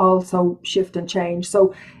required will also shift and change.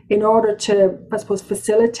 So in order to, I suppose,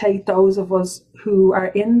 facilitate those of us who are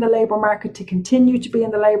in the labour market to continue to be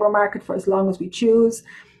in the labour market for as long as we choose,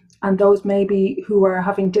 and those maybe who are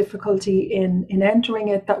having difficulty in entering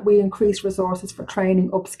it, that we increase resources for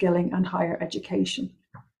training, upskilling and higher education.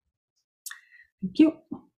 Thank you.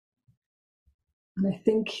 And I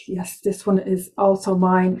think, yes, this one is also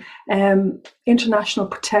mine. International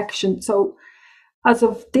protection. So as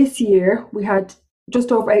of this year, we had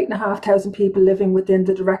just over 8,500 people living within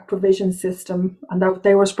the direct provision system, and that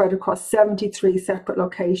they were spread across 73 separate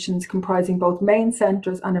locations comprising both main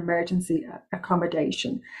centres and emergency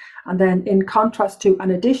accommodation. And then in contrast to,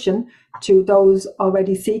 in addition to those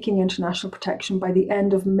already seeking international protection, by the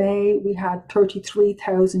end of May, we had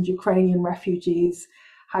 33,000 Ukrainian refugees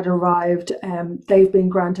had arrived. They've been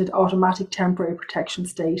granted automatic temporary protection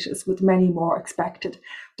status, with many more expected.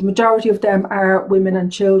 The majority of them are women and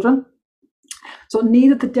children. So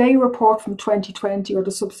neither the Day report from 2020 or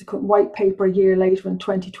the subsequent white paper a year later in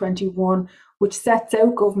 2021, which sets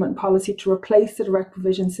out government policy to replace the direct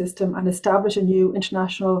provision system and establish a new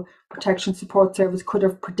international protection support service, could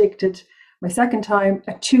have predicted, my second time,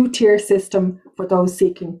 a two-tier system for those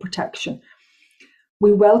seeking protection.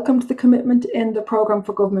 We welcomed the commitment in the programme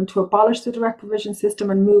for government to abolish the direct provision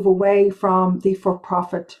system and move away from the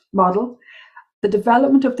for-profit model. The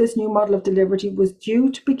development of this new model of delivery was due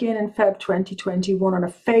to begin in Feb 2021 on a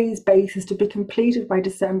phased basis, to be completed by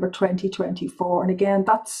December 2024. And again,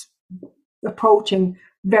 that's approaching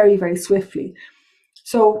very, very swiftly.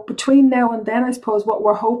 So between now and then, I suppose what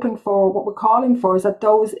we're hoping for, what we're calling for, is that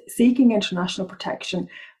those seeking international protection,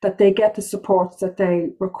 that they get the supports that they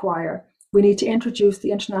require. We need to introduce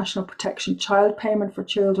the International Protection Child Payment for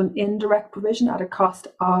children in direct provision at a cost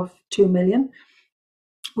of $2 million.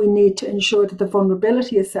 We need to ensure that the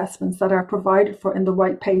vulnerability assessments that are provided for in the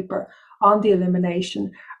white paper on the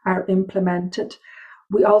elimination are implemented.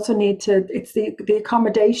 We also need to, it's the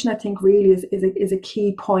accommodation, I think, really is a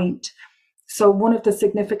key point. So one of the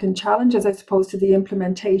significant challenges, I suppose, to the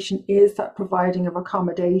implementation is that providing of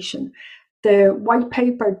accommodation. The white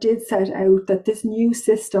paper did set out that this new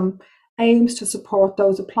system aims to support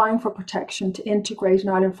those applying for protection to integrate in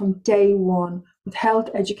Ireland from day one, with health,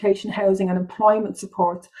 education, housing and employment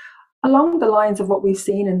supports, along the lines of what we've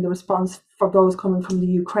seen in the response for those coming from the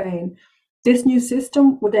Ukraine. This new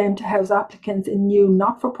system would aim to house applicants in new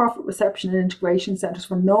not-for-profit reception and integration centres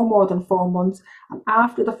for no more than 4 months, and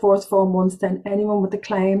after the first 4 months, then anyone with a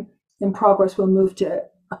claim in progress will move to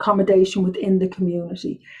accommodation within the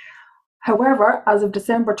community. However, as of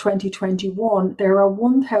December 2021, there are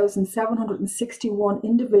 1,761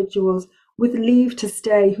 individuals with leave to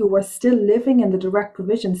stay who are still living in the direct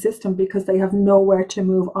provision system because they have nowhere to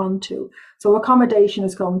move on to. So accommodation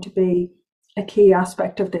is going to be a key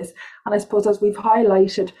aspect of this. And I suppose, as we've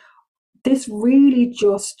highlighted, this really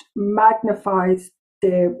just magnifies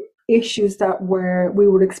the issues that we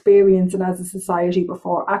were experiencing as a society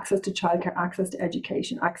before: access to childcare, access to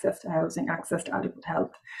education, access to housing, access to adequate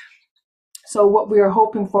health. So what we are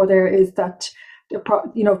hoping for there is that,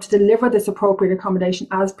 to deliver this appropriate accommodation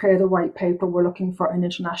as per the white paper, we're looking for an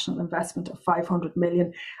international investment of 500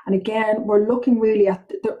 million. And again, we're looking really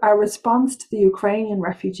at our response to the Ukrainian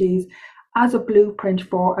refugees as a blueprint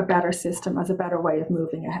for a better system, as a better way of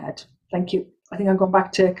moving ahead. Thank you. I think I'm going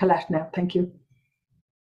back to Colette now. Thank you.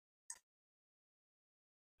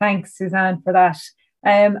 Thanks, Suzanne, for that.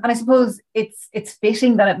 And I suppose it's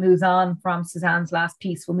fitting that it moves on from Suzanne's last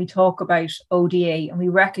piece when we talk about ODA, and we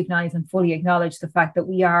recognise and fully acknowledge the fact that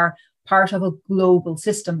we are part of a global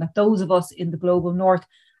system, that those of us in the global north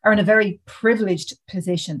are in a very privileged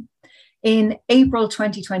position. In April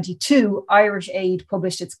 2022, Irish Aid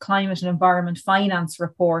published its Climate and Environment Finance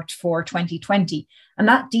Report for 2020, and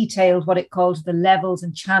that detailed what it called the levels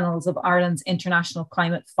and channels of Ireland's international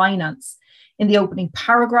climate finance. In the opening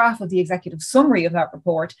paragraph of the executive summary of that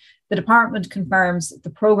report, the department confirms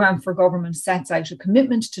the programme for government sets out a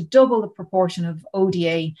commitment to double the proportion of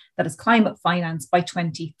ODA that is climate finance by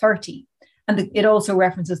 2030. And it also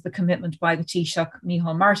references the commitment by the Taoiseach,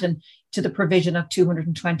 Micheál Martin, to the provision of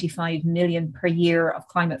 225 million per year of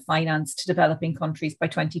climate finance to developing countries by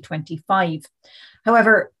 2025.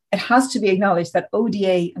 However, it has to be acknowledged that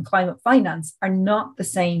ODA and climate finance are not the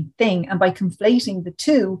same thing. And by conflating the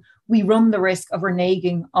two, we run the risk of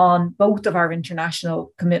reneging on both of our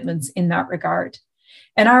international commitments in that regard.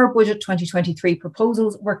 In our Budget 2023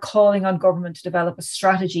 proposals, we're calling on government to develop a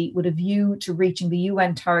strategy with a view to reaching the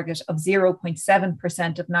UN target of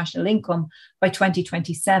 0.7% of national income by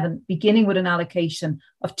 2027, beginning with an allocation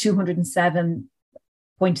of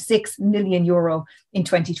 €207.6 million in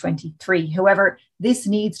 2023. However, this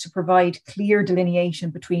needs to provide clear delineation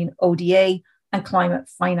between ODA and climate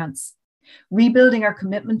finance. Rebuilding our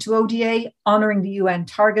commitment to ODA, honouring the UN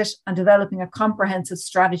target, and developing a comprehensive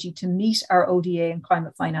strategy to meet our ODA and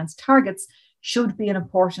climate finance targets should be an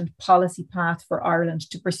important policy path for Ireland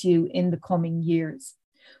to pursue in the coming years.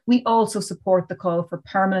 We also support the call for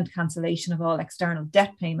permanent cancellation of all external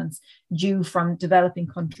debt payments due from developing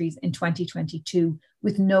countries in 2022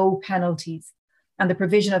 with no penalties, and the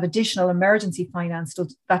provision of additional emergency finance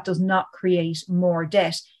that does not create more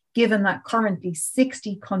debt, given that currently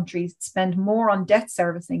 60 countries spend more on debt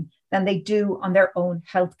servicing than they do on their own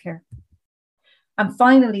healthcare. And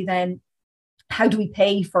finally, then, how do we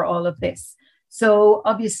pay for all of this? So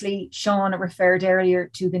obviously, Sean referred earlier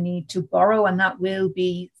to the need to borrow, and that will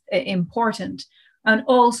be important. And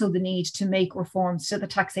also the need to make reforms to the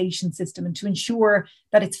taxation system and to ensure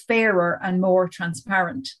that it's fairer and more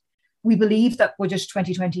transparent. We believe that Budget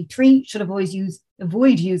 2023 should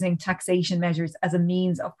avoid using taxation measures as a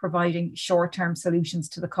means of providing short-term solutions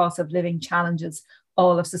to the cost of living challenges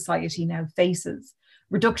all of society now faces.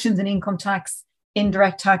 Reductions in income tax,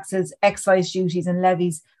 indirect taxes, excise duties and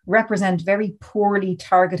levies represent very poorly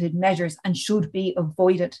targeted measures and should be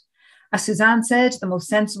avoided. As Suzanne said, the most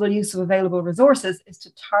sensible use of available resources is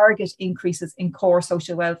to target increases in core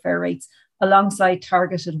social welfare rates alongside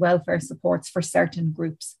targeted welfare supports for certain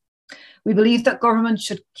groups. We believe that government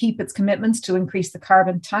should keep its commitments to increase the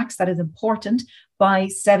carbon tax, that is important, by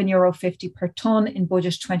 €7.50 per tonne in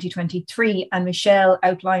Budget 2023. And Michelle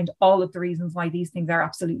outlined all of the reasons why these things are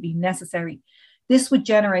absolutely necessary. This would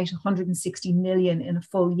generate 160 million in a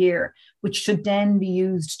full year, which should then be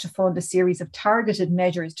used to fund a series of targeted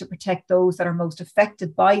measures to protect those that are most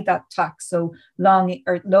affected by that tax, so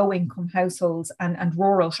low-income households and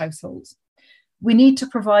rural households. We need to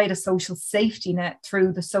provide a social safety net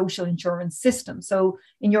through the social insurance system. So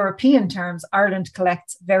in European terms, Ireland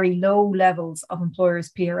collects very low levels of employers'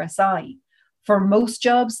 PRSI. For most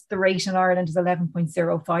jobs, the rate in Ireland is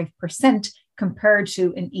 11.05% compared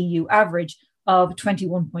to an EU average of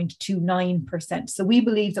 21.29%. So we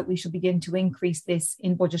believe that we should begin to increase this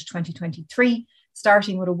in Budget 2023,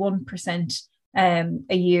 starting with a 1%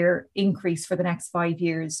 a year increase for the next 5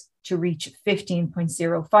 years to reach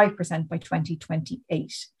 15.05% by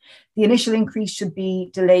 2028. The initial increase should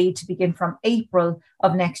be delayed to begin from April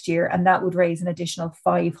of next year, and that would raise an additional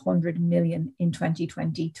 500 million in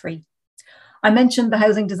 2023. I mentioned the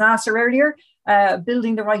housing disaster earlier.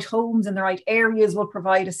 Building the right homes in the right areas will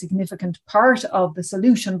provide a significant part of the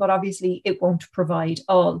solution, but obviously it won't provide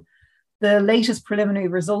all. The latest preliminary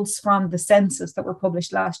results from the census that were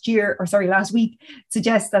published last week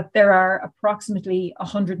suggest that there are approximately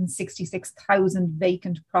 166,000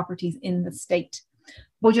 vacant properties in the state.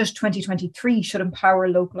 Budget 2023 should empower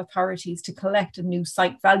local authorities to collect a new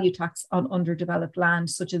site value tax on underdeveloped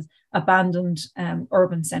land, such as abandoned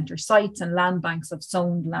urban centre sites and land banks of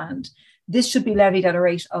zoned land. This should be levied at a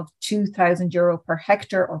rate of €2,000 per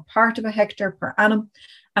hectare or part of a hectare per annum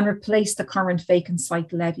and replace the current vacant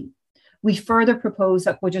site levy. We further propose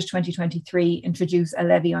that Budget 2023 introduce a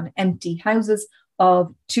levy on empty houses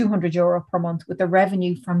of €200 per month, with the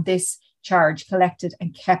revenue from this charge collected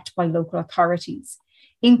and kept by local authorities.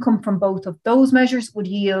 Income from both of those measures would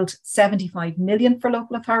yield 75 million for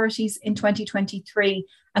local authorities in 2023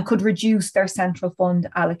 and could reduce their central fund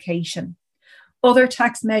allocation. Other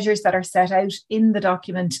tax measures that are set out in the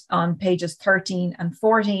document on pages 13 and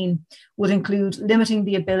 14 would include limiting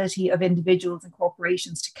the ability of individuals and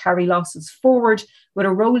corporations to carry losses forward with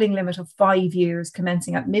a rolling limit of 5 years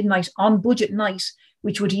commencing at midnight on budget night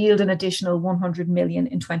which would yield an additional 100 million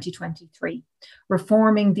in 2023.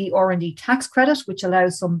 Reforming the R&D tax credit, which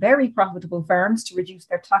allows some very profitable firms to reduce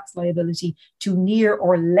their tax liability to near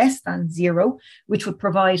or less than zero, which would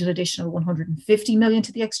provide an additional 150 million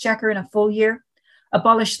to the Exchequer in a full year.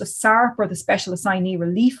 Abolish the SARP, or the Special Assignee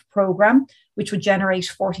Relief Programme, which would generate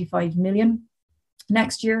 45 million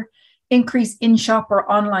next year. Increase in-shop or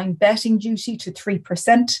online betting duty to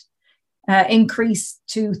 3%. Increase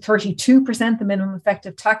to 32% the minimum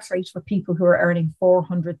effective tax rate for people who are earning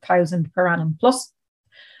 400,000 per annum plus.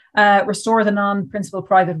 Restore the non-principal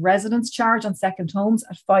private residence charge on second homes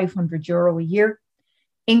at €500 a year.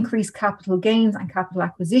 Increase capital gains and capital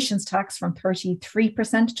acquisitions tax from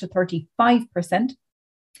 33% to 35%.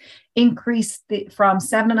 Increase from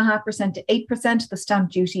 7.5% to 8% the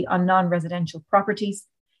stamp duty on non-residential properties.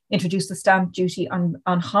 Introduce the stamp duty on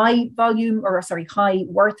high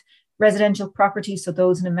worth residential properties, so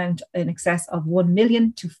those in amount in excess of 1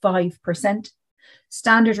 million, to 5%.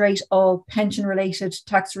 Standard rate all pension related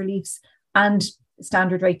tax reliefs and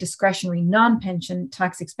standard rate discretionary non-pension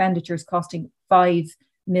tax expenditures costing 5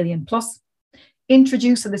 million plus.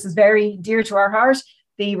 Introduce, and this is very dear to our heart,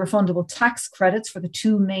 the refundable tax credits for the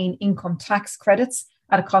two main income tax credits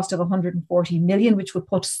at a cost of 140 million, which would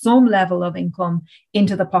put some level of income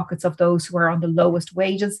into the pockets of those who are on the lowest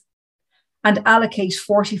wages. And allocate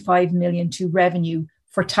 45 million to revenue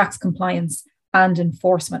for tax compliance and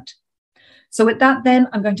enforcement. So with that then,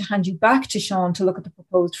 I'm going to hand you back to Sean to look at the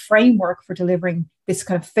proposed framework for delivering this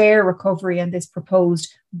kind of fair recovery and this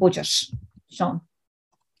proposed budget. Sean.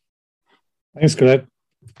 Thanks, Colette.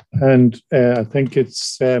 And I think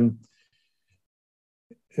it's, I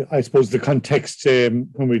suppose the context,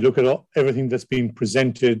 when we look at everything that's being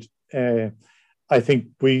presented, I think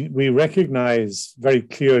we recognize very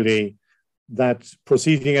clearly that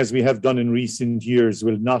proceeding as we have done in recent years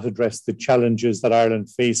will not address the challenges that Ireland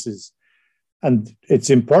faces. And it's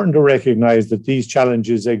important to recognize that these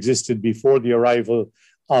challenges existed before the arrival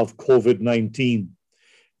of COVID-19,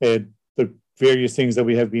 the various things that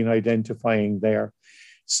we have been identifying there.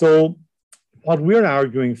 So what we're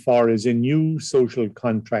arguing for is a new social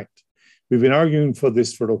contract. We've been arguing for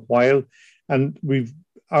this for a while, and we've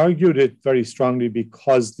argued it very strongly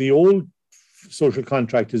because the old social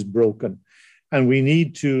contract is broken. And we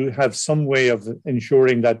need to have some way of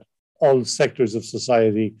ensuring that all sectors of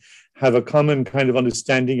society have a common kind of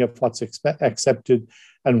understanding of what's accepted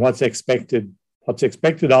and what's expected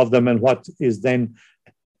of them, and what is then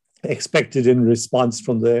expected in response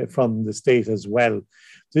from the state as well.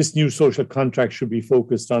 This new social contract should be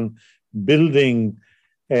focused on building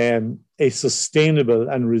a sustainable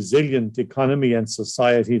and resilient economy and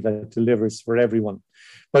society that delivers for everyone.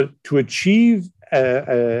 But to achieve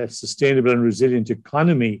a sustainable and resilient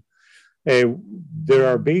economy, there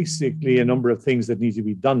are basically a number of things that need to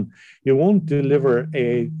be done. You won't deliver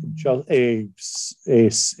a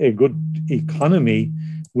good economy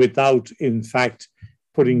without, in fact,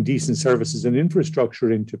 putting decent services and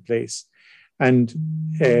infrastructure into place. And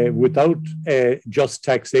without just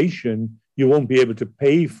taxation, you won't be able to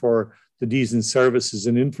pay for the decent services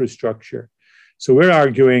and infrastructure. So we're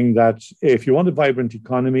arguing that if you want a vibrant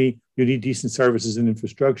economy, you need decent services and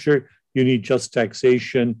infrastructure, you need just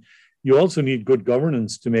taxation, you also need good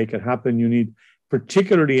governance to make it happen. You need,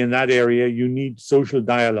 particularly in that area, you need social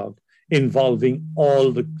dialogue involving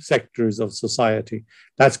all the sectors of society.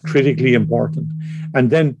 That's critically important. And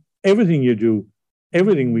then everything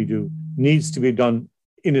we do needs to be done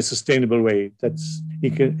in a sustainable way that's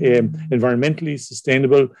environmentally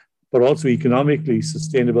sustainable, but also economically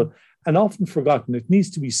sustainable. And often forgotten, it needs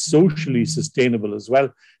to be socially sustainable as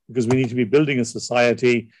well, because we need to be building a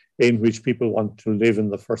society in which people want to live in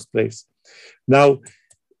the first place. Now,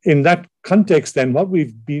 in that context, then, what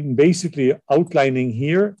we've been basically outlining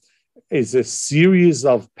here is a series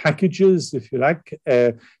of packages, if you like,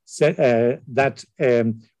 that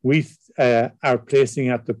we are placing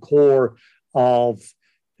at the core of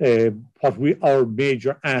what our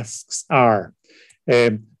major asks are.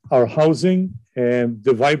 Our housing,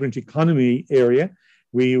 the vibrant economy area,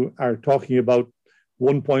 we are talking about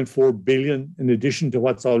 1.4 billion in addition to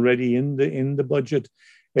what's already in the budget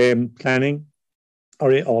planning,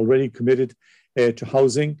 or already committed to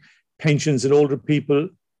housing. Pensions and older people,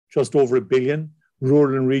 just over $1 billion.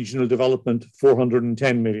 Rural and regional development,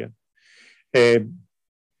 410 million.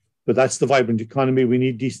 But that's the vibrant economy. We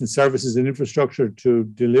need decent services and infrastructure to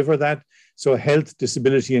deliver that. So health,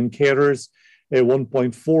 disability and carers,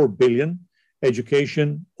 1.4 billion.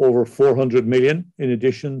 Education, over 400 million, in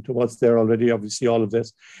addition to what's there already, obviously all of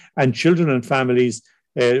this. And children and families,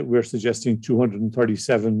 we're suggesting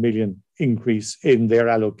 237 million increase in their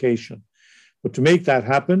allocation. But to make that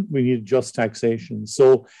happen, we need just taxation.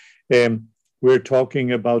 So we're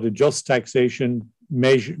talking about a just taxation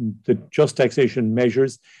measure, the just taxation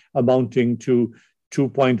measures amounting to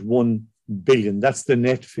 2.1 billion. That's the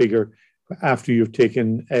net figure after you've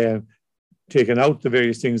taken out the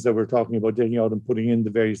various things that we're talking about, taking out and putting in the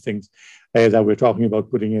various things that we're talking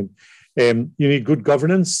about putting in. You need good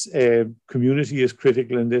governance. Community is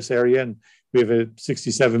critical in this area, and we have a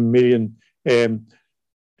 67 million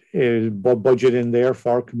budget in there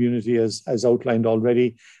for community as outlined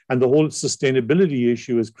already. And the whole sustainability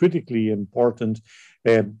issue is critically important,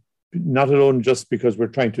 not alone just because we're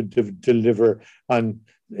trying to deliver on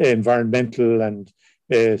environmental and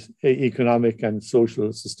economic and social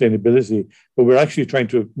sustainability, but we're actually trying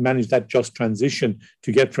to manage that just transition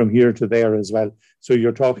to get from here to there as well. So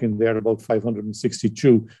you're talking there about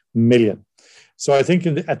 562 million. So I think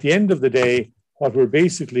at the end of the day, what we're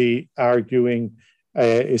basically arguing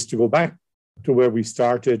is to go back to where we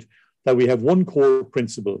started, that we have one core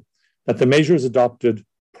principle, that the measures adopted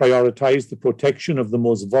prioritize the protection of the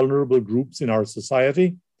most vulnerable groups in our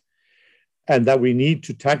society, and that we need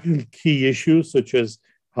to tackle key issues such as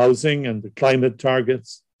housing and the climate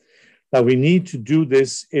targets, that we need to do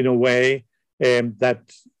this in a way that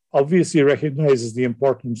obviously recognizes the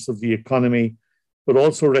importance of the economy, but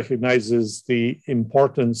also recognizes the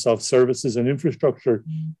importance of services and infrastructure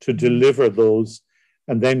to deliver those,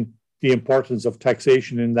 and then the importance of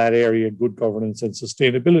taxation in that area, good governance and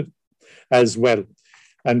sustainability as well.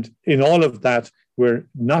 And in all of that, we're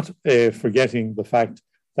not forgetting the fact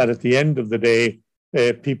that at the end of the day,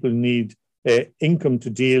 people need income to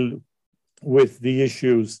deal with the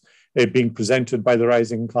issues being presented by the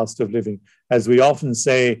rising cost of living. As we often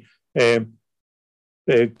say,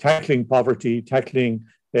 tackling poverty, tackling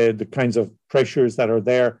the kinds of pressures that are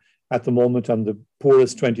there at the moment on the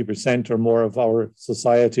poorest 20% or more of our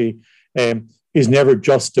society is never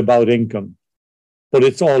just about income, but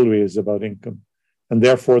it's always about income. And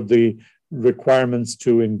therefore, the requirements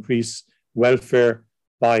to increase welfare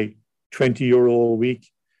by €20 a week,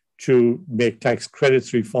 to make tax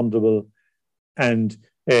credits refundable, and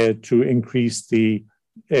to increase the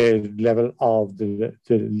level of the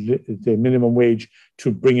minimum wage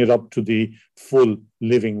to bring it up to the full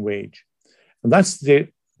living wage. And that's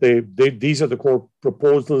these are the core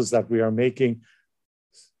proposals that we are making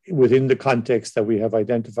within the context that we have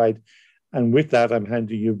identified. And with that, I'm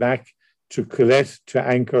handing you back to Colette to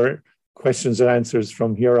anchor questions and answers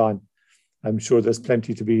from here on. I'm sure there's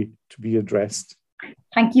plenty to be addressed.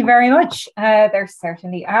 Thank you very much. There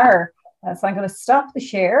certainly are. So I'm going to stop the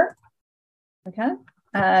share, okay,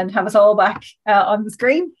 and have us all back on the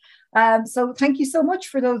screen. So thank you so much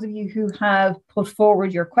for those of you who have put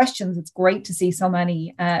forward your questions. It's great to see so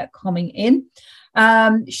many coming in.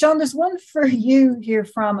 Sean, there's one for you here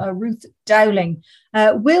from Ruth Dowling.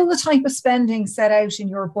 Will the type of spending set out in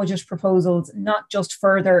your budget proposals not just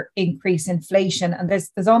further increase inflation? And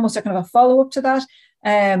there's almost a kind of a follow-up to that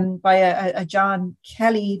by a John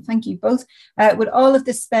Kelly. Thank you both. With all of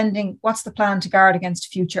this spending, what's the plan to guard against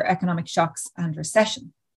future economic shocks and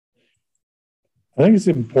recession? I think it's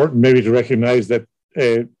important maybe to recognize that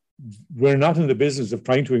we're not in the business of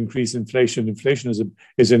trying to increase inflation. Inflation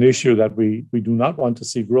is an issue that we do not want to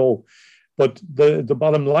see grow. But the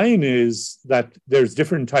bottom line is that there's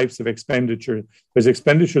different types of expenditure. There's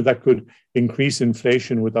expenditure that could increase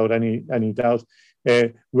inflation without any doubt.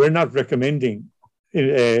 We're not recommending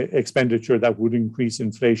expenditure that would increase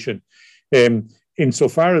inflation.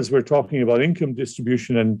 Insofar as we're talking about income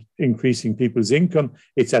distribution and increasing people's income,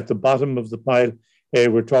 it's at the bottom of the pile.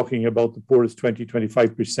 We're talking about the poorest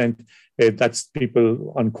 20-25%. That's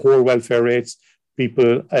people on core welfare rates,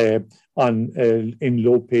 people in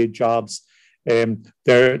low-paid jobs.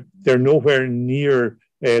 They're nowhere near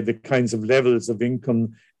the kinds of levels of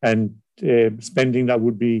income and spending that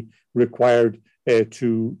would be required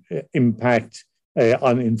to impact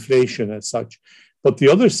on inflation as such. But the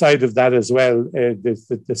other side of that as well,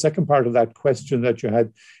 the second part of that question that you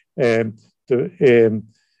had,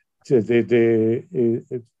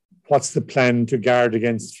 what's the plan to guard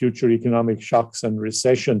against future economic shocks and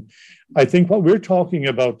recession? I think what we're talking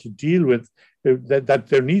about to deal with, that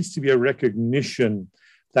there needs to be a recognition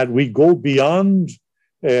that we go beyond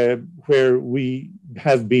where we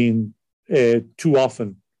have been too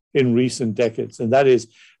often in recent decades, and that is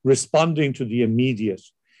responding to the immediate.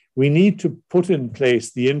 We need to put in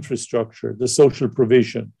place the infrastructure, the social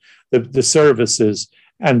provision, the services,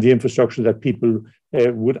 and the infrastructure that people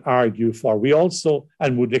would argue for. We also,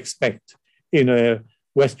 and would expect in a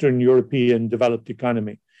Western European developed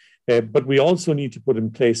economy. But we also need to put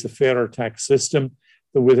in place a fairer tax system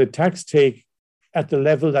with a tax take at the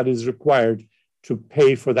level that is required to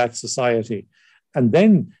pay for that society. And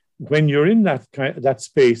then when you're in that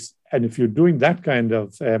space, and if you're doing that kind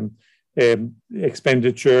of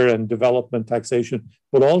expenditure and development taxation,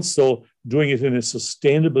 but also doing it in a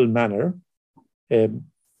sustainable manner,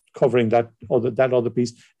 covering that other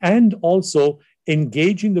piece, and also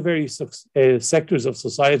engaging the various sectors of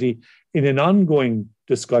society in an ongoing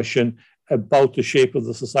discussion about the shape of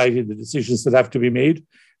the society, the decisions that have to be made,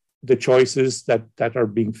 the choices that are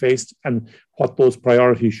being faced, and what those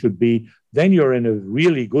priorities should be, then you're in a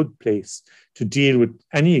really good place to deal with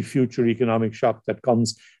any future economic shock that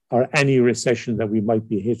comes or any recession that we might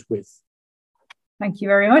be hit with. Thank you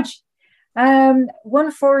very much.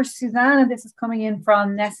 One for Suzanne, and this is coming in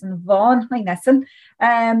from Nesson Vaughan. Hi, Nesson.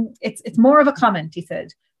 It's more of a comment. He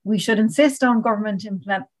said, we should insist on government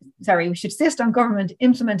implement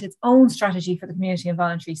its own strategy for the community and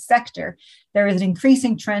voluntary sector. There is an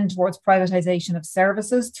increasing trend towards privatisation of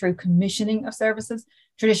services through commissioning of services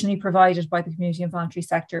traditionally provided by the community and voluntary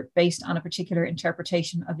sector based on a particular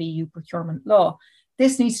interpretation of EU procurement law.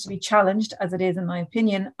 This needs to be challenged, as it is, in my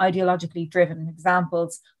opinion, ideologically driven.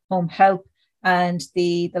 Examples: home help and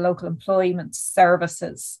the local employment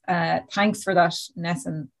services. Thanks for that,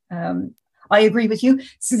 Nesson. I agree with you,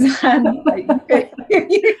 Suzanne.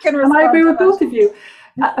 You can respond. And I agree with both of you.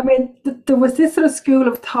 I mean, there was this sort of school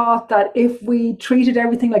of thought that if we treated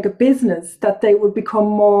everything like a business, that they would become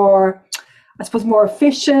more, I suppose, more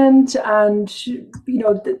efficient, and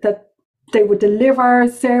that they would deliver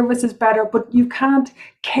services better. But you can't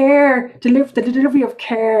the delivery of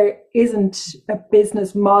care isn't a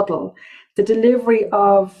business model. The delivery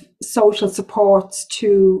of social supports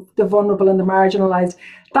to the vulnerable and the marginalised,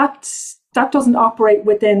 that doesn't operate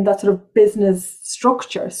within that sort of business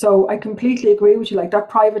structure. So I completely agree with you, like that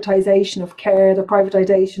privatisation of care, the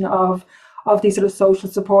privatisation of these sort of social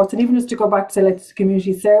supports. And even just to go back to, say, like the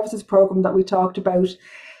community services programme that we talked about,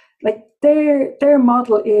 like their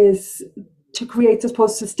model is to create, I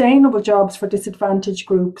suppose, sustainable jobs for disadvantaged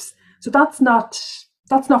groups. So that's not,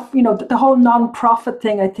 the whole non-profit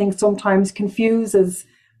thing, I think, sometimes confuses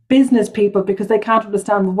business people because they can't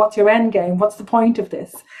understand, well, what's your end game? What's the point of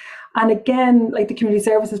this? And again, like the community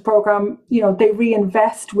services programme, they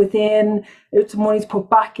reinvest within, it's money's put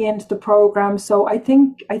back into the programme. So I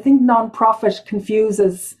think non-profit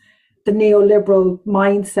confuses the neoliberal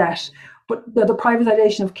mindset. But the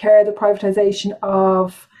privatisation of care, the privatisation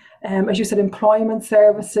of, as you said, employment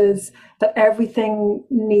services, that everything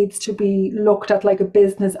needs to be looked at like a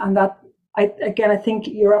business. And that, I think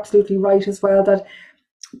you're absolutely right as well, that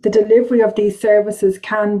the delivery of these services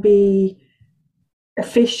can be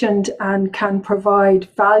efficient and can provide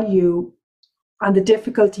value. And the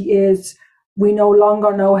difficulty is we no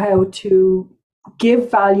longer know how to give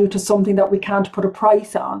value to something that we can't put a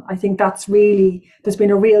price on. I think that's really, there's been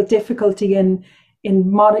a real difficulty in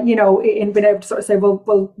being able to sort of say,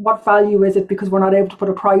 well, what value is it, because we're not able to put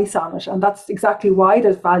a price on it. And that's exactly why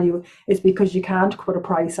there's value, is because you can't put a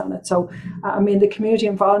price on it. So, I mean, the community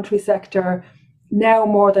and voluntary sector, now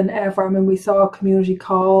more than ever, I mean, we saw a community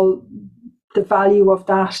call, the value of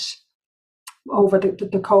that over the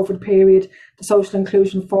COVID period, the Social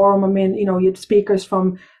Inclusion Forum. I mean, you had speakers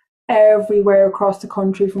from everywhere across the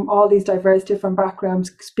country, from all these diverse different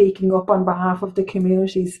backgrounds, speaking up on behalf of the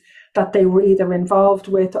communities that they were either involved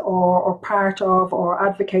with or part of or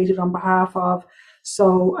advocated on behalf of.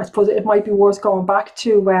 So I suppose it might be worth going back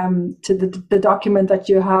to the document that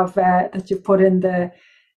you have that you've put in the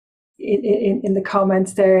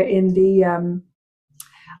comments there in the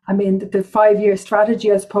the 5-year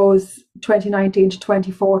strategy, I suppose, 2019 to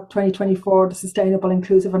 2024, the sustainable,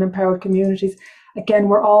 inclusive and empowered communities. Again,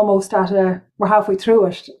 we're halfway through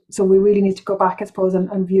it. So we really need to go back, I suppose,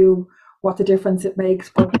 and view what the difference it makes.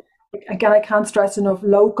 But again, I can't stress enough,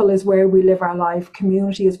 local is where we live our life,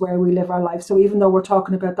 community is where we live our life. So even though we're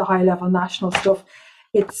talking about the high level national stuff,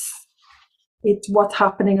 it's what's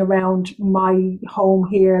happening around my home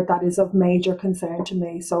here that is of major concern to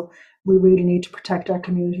me. So we really need to protect our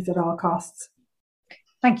communities at all costs.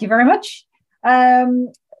 Thank you very much.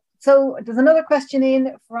 So there's another question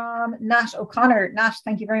in from Nat O'Connor. Nat,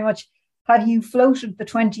 thank you very much. Have you floated the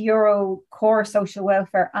 €20 core social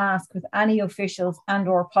welfare ask with any officials and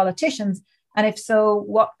or politicians? And if so,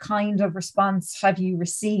 what kind of response have you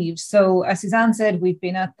received? So as Suzanne said, we've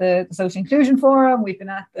been at the Social Inclusion Forum, we've been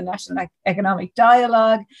at the National Economic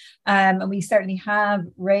Dialogue, and we certainly have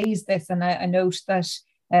raised this. And I note that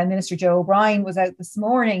Minister Joe O'Brien was out this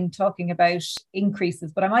morning talking about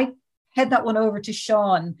increases, but I might head that one over to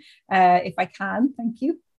Sean if I can. Thank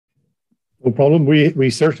you. No problem. We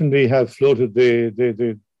certainly have floated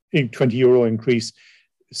the €20 increase.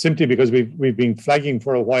 simply because we've been flagging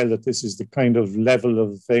for a while that this is the kind of level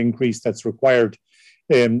of increase that's required.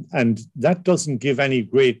 And that doesn't give any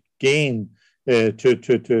great gain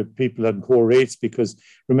to people on core rates, because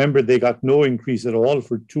remember, they got no increase at all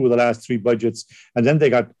for 2 of the last 3 budgets, and then they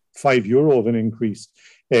got €5 of an increase.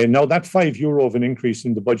 Now that €5 of an increase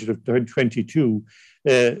in the budget of 2022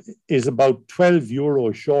 is about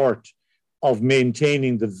 €12 short of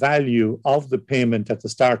maintaining the value of the payment at the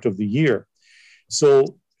start of the year.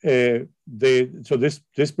 So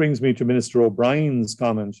this brings me to Minister O'Brien's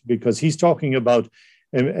comment, because he's talking about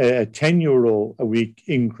a €10 a week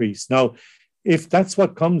increase. Now, if that's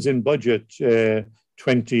what comes in budget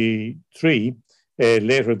 23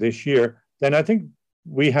 later this year, then I think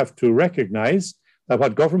we have to recognize that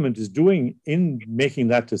what government is doing in making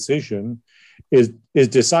that decision is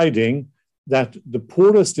deciding that the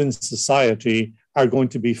poorest in society are going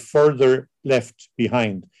to be further left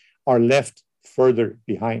behind, or left further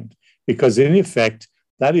behind. Because in effect,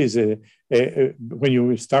 that is when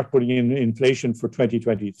you start putting in inflation for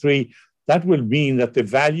 2023, that will mean that the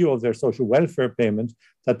value of their social welfare payment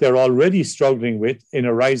that they're already struggling with in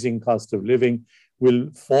a rising cost of living will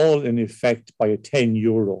fall in effect by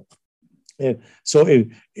 €10. So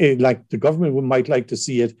like the government might like to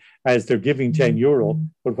see it as they're giving €10,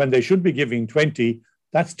 but when they should be giving 20,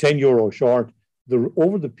 that's €10 short.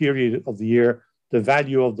 Over the period of the year, the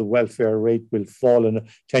value of the welfare rate will fall in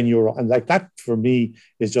 €10. And like that, for me,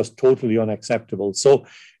 is just totally unacceptable. So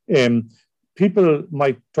people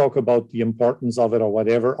might talk about the importance of it or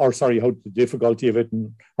whatever, or sorry, how the difficulty of it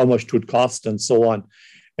and how much it would cost and so on.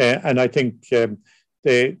 And I think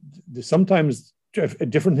sometimes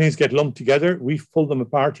different things get lumped together. We've pulled them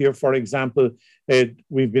apart here. For example,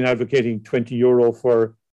 we've been advocating €20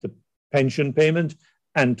 for the pension payment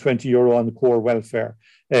and €20 on the core welfare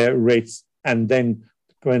rates, and then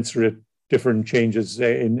commensurate different changes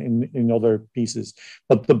in other pieces.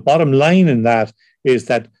 But the bottom line in that is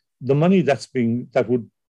that the money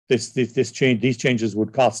these changes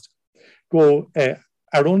would cost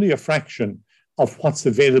are only a fraction of what's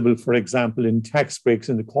available, for example, in tax breaks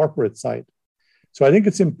in the corporate side. So I think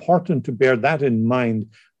it's important to bear that in mind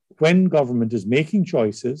when government is making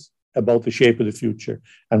choices about the shape of the future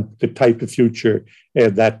and the type of future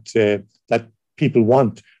that people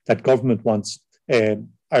want, that government wants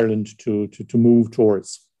Ireland to move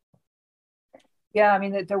towards. Yeah, I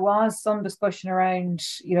mean, there was some discussion around,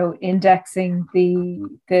 indexing the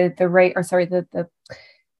rate, or sorry, the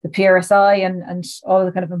PRSI and all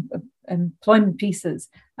the kind of employment pieces.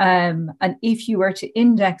 And if you were to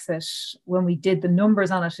index it, when we did the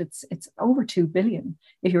numbers on it, it's over 2 billion.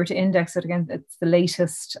 If you were to index it again, it's the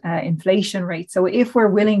latest inflation rate. So if we're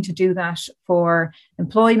willing to do that for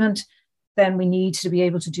employment, then we need to be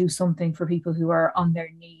able to do something for people who are on their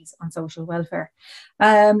knees on social welfare.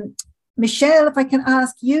 Michelle, if I can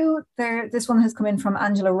ask you, this one has come in from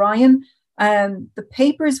Angela Ryan. The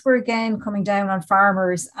papers were again coming down on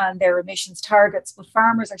farmers and their emissions targets, but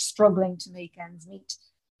farmers are struggling to make ends meet.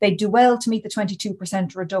 They do well to meet the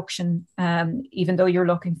 22% reduction, even though you're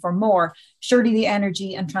looking for more. Surely the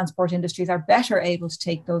energy and transport industries are better able to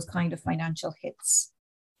take those kind of financial hits.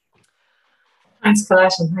 Thanks,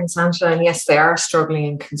 Colette, and thanks, Angela. And yes, they are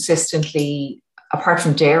struggling consistently. Apart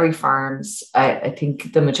from dairy farms, I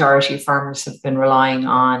think the majority of farmers have been relying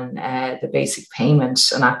on the basic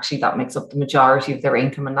payment, and actually that makes up the majority of their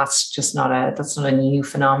income. And that's not a new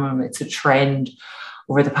phenomenon. It's a trend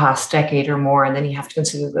over the past decade or more. And then you have to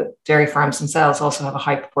consider that dairy farms themselves also have a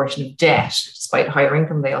high proportion of debt. Despite higher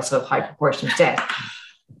income, they also have a high proportion of debt.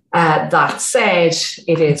 That said,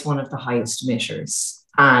 it is one of the highest emitters.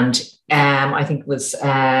 And I think it was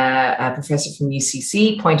a professor from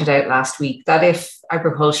UCC pointed out last week that if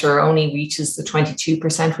agriculture only reaches the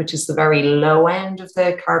 22%, which is the very low end of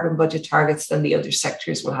the carbon budget targets, then the other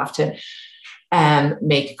sectors will have to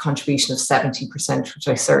make a contribution of 70%, which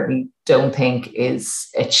I certainly don't think is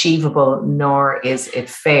achievable, nor is it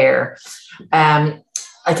fair.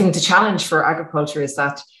 I think the challenge for agriculture is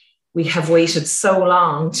that we have waited so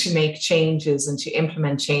long to make changes and to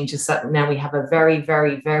implement changes that now we have a very,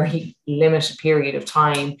 very, very limited period of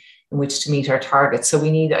time in which to meet our targets. So we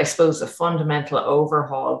need, I suppose, a fundamental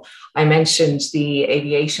overhaul. I mentioned the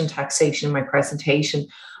aviation taxation in my presentation.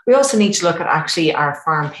 We also need to look at actually our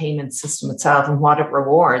farm payment system itself and what it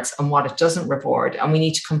rewards and what it doesn't reward. And we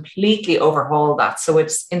need to completely overhaul that. So it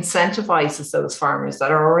incentivizes those farmers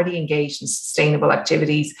that are already engaged in sustainable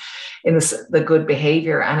activities in the good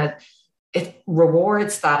behavior, and it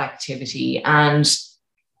rewards that activity, and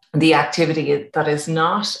the activity that is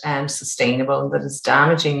not sustainable, that is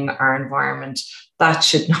damaging our environment, that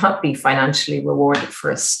should not be financially rewarded for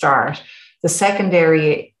a start. The second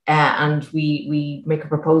area and we make a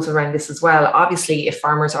proposal around this as well. Obviously, if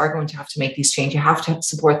farmers are going to have to make these changes, you have to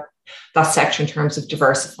support that sector in terms of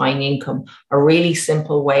diversifying income. A really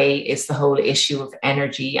simple way is the whole issue of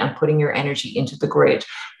energy and putting your energy into the grid.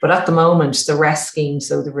 But at the moment, the RESS scheme,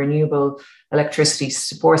 so the Renewable Electricity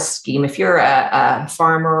Support Scheme, if you're a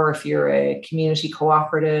farmer or if you're a community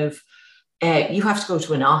cooperative, you have to go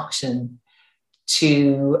to an auction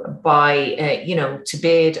to buy, to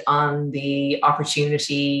bid on the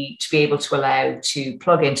opportunity to be able to allow to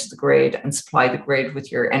plug into the grid and supply the grid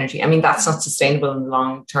with your energy. I mean, that's not sustainable in the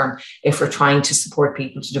long term if we're trying to support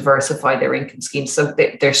people to diversify their income schemes. So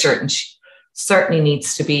there certainly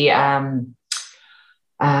needs to be a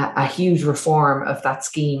huge reform of that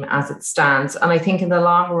scheme as it stands. And I think in the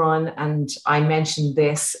long run, and I mentioned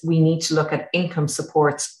this, we need to look at income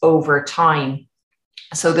supports over time.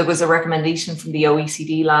 So there was a recommendation from the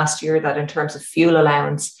OECD last year that in terms of fuel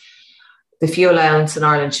allowance, the fuel allowance in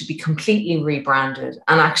Ireland should be completely rebranded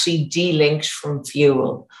and actually delinked from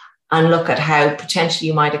fuel, and look at how potentially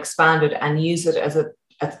you might expand it and use it as a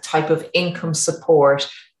type of income support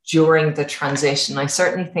during the transition. I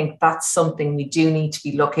certainly think that's something we do need to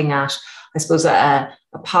be looking at. I suppose a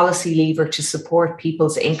policy lever to support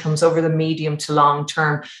people's incomes over the medium to long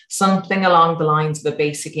term, something along the lines of a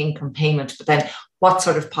basic income payment, but then what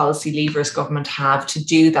sort of policy levers government have to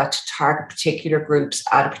do that to target particular groups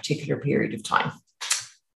at a particular period of time.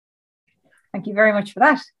 Thank you very much for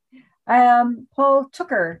that. Paul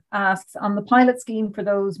Tucker asks, on the pilot scheme for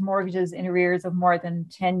those mortgages in arrears of more than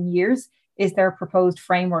 10 years, is there a proposed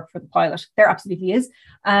framework for the pilot? There absolutely is.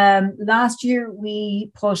 Last year,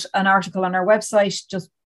 we put an article on our website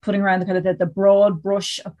just putting around the kind of the broad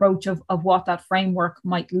brush approach of what that framework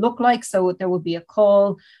might look like. So there would be a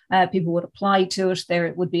call, people would apply to it,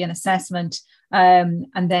 there would be an assessment, and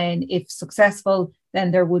then if successful, then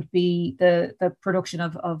there would be the production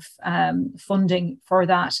of funding for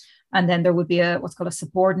that. And then there would be what's called a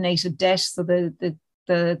subordinated debt. So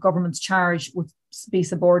the government's charge would be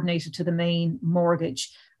subordinated to the main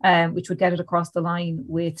mortgage, which would get it across the line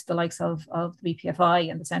with the likes of the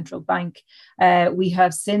BPFI and the central bank. We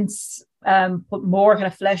have since put more kind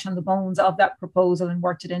of flesh on the bones of that proposal and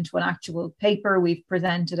worked it into an actual paper. We've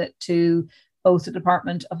presented it to both the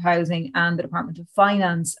Department of Housing and the Department of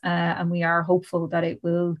Finance, and we are hopeful that it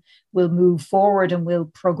will move forward and will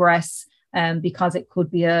progress. Because it could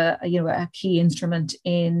be a key instrument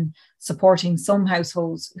in supporting some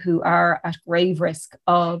households who are at grave risk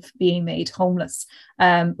of being made homeless.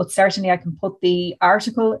 But certainly I can put the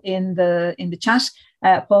article in the chat,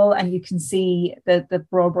 Paul, and you can see the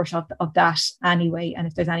broad brush of that anyway. And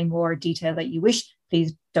if there's any more detail that you wish,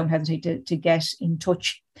 please don't hesitate to get in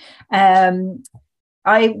touch. We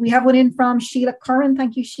have one in from Sheila Curran.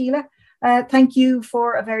 Thank you, Sheila. Thank you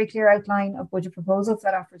for a very clear outline of budget proposals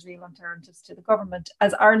that offers real alternatives to the government.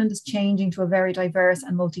 As Ireland is changing to a very diverse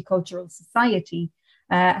and multicultural society,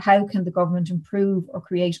 how can the government improve or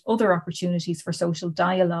create other opportunities for social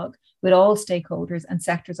dialogue with all stakeholders and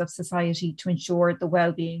sectors of society to ensure the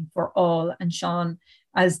well-being for all? And Sean,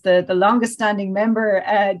 as the longest standing member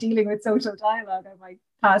dealing with social dialogue, I might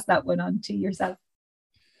pass that one on to yourself.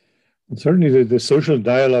 Certainly the social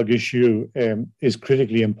dialogue issue is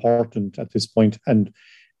critically important at this point, and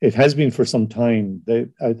it has been for some time.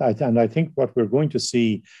 And I think what we're going to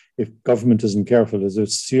see, if government isn't careful, is a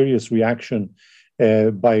serious reaction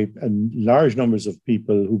by large numbers of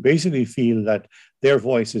people who basically feel that their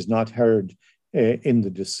voice is not heard in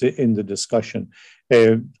the discussion.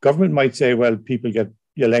 Government might say, well, people get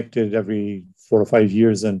elected every 4 or 5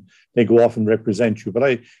 years and they go off and represent you.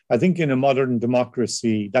 But I think in a modern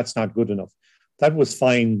democracy, that's not good enough. That was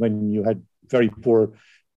fine when you had very poor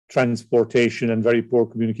transportation and very poor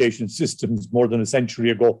communication systems more than a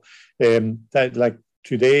century ago. That, like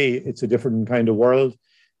today, it's a different kind of world.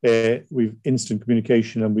 We've instant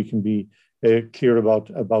communication and we can be clear about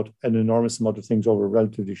an enormous amount of things over a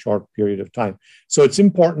relatively short period of time. So it's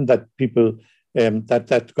important that people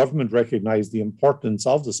that government recognize the importance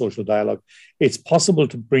of the social dialogue. It's possible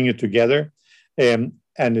to bring it together, and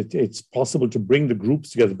it's possible to bring the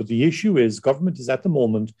groups together. But the issue is government is at the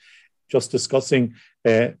moment just discussing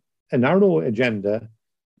a narrow agenda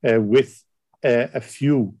with a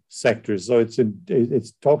few sectors. So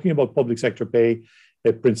it's talking about public sector pay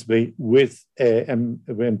principally with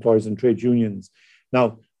employers and trade unions.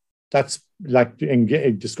 Now, that's like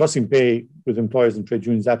discussing pay with employers and trade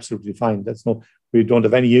unions, absolutely fine. We don't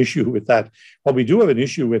have any issue with that. What we do have an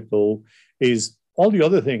issue with, though, is all the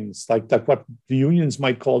other things, like that, what the unions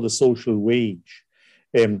might call the social wage.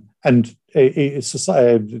 And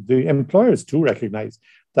the employers too recognize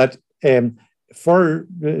that for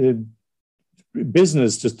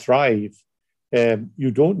business to thrive,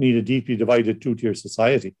 you don't need a deeply divided two-tier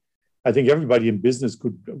society. I think everybody in business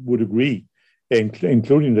would agree,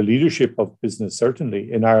 including the leadership of business,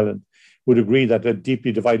 certainly in Ireland, would agree that a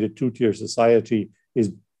deeply divided two-tier society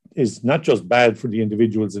is not just bad for the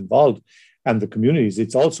individuals involved and the communities,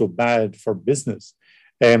 it's also bad for business.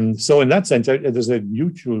 So in that sense, there's a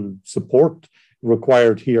mutual support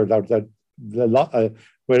required here that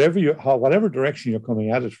whatever direction you're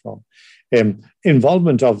coming at it from,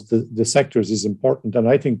 involvement of the sectors is important. And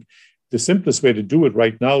I think the simplest way to do it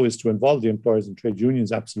right now is to involve the employers and trade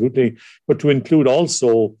unions, absolutely, but to include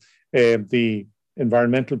also the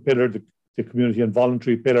environmental pillar, the community and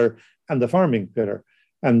voluntary pillar, and the farming pillar.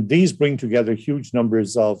 And these bring together huge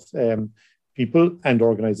numbers of people and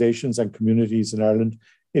organizations and communities in Ireland.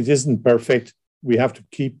 It isn't perfect. We have to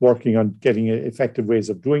keep working on getting effective ways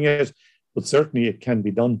of doing it, but certainly it can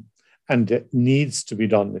be done, and it needs to be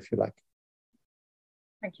done, if you like.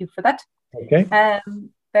 Thank you for that. Okay.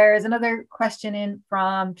 There's another question in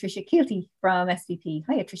from Tricia Keelty from SVP.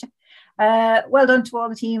 Hiya, Tricia. Well done to all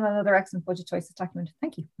the team on another excellent budget choices document.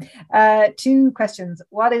 Thank you. 2 questions.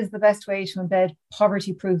 What is the best way to embed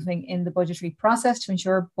poverty proofing in the budgetary process to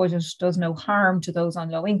ensure budget does no harm to those on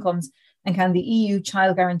low incomes? And can the EU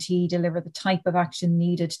Child Guarantee deliver the type of action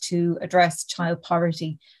needed to address child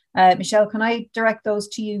poverty? Michelle, can I direct those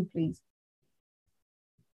to you, please?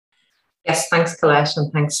 Yes, thanks, Colette,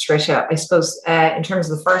 and thanks, Tricia. I suppose in terms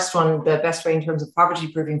of the first one, the best way in terms of poverty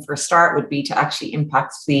proofing for a start would be to actually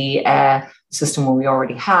impact the system we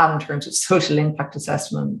already have in terms of social impact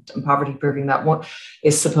assessment and poverty proofing. That one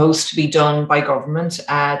is supposed to be done by government.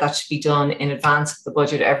 That should be done in advance of the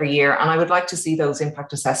budget every year. And I would like to see those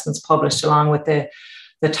impact assessments published along with the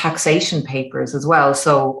taxation papers as well.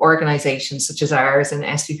 So organisations such as ours and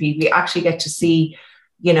SVP, we actually get to see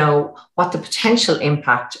what the potential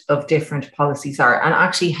impact of different policies are and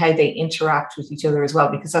actually how they interact with each other as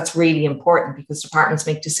well, because that's really important because departments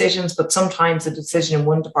make decisions, but sometimes a decision in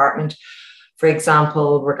one department, for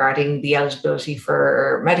example, regarding the eligibility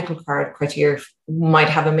for medical card criteria might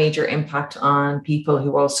have a major impact on people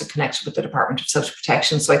who are also connected with the Department of Social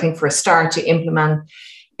Protection. So I think for a start to implement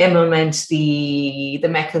the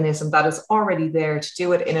mechanism that is already there, to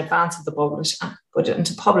do it in advance of the budget and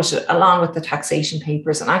to publish it along with the taxation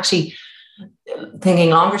papers. And actually thinking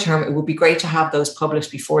longer term, it would be great to have those published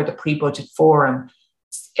before the pre-budget forum,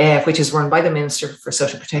 which is run by the Minister for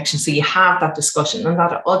Social Protection. So you have that discussion and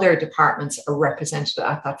that other departments are represented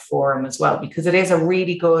at that forum as well, because it is a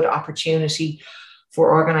really good opportunity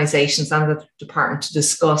for organisations and the department to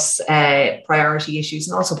discuss priority issues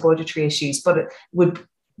and also budgetary issues. But it would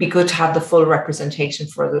be good to have the full representation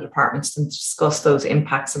for the departments and discuss those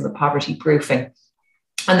impacts and the poverty proofing.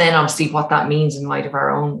 And then obviously what that means in light of our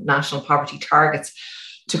own national poverty targets.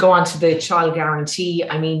 To go on to the Child Guarantee,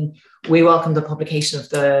 I mean, we welcome the publication of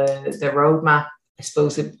the roadmap. I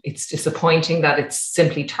suppose it's disappointing that it's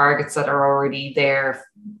simply targets that are already there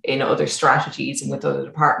in other strategies and with other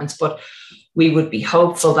departments, but we would be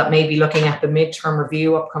hopeful that maybe looking at the midterm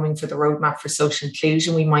review upcoming for the roadmap for social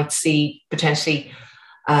inclusion, we might see potentially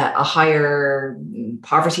a higher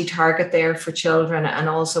poverty target there for children, and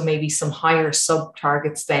also maybe some higher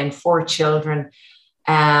sub-targets then for children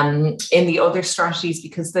in the other strategies,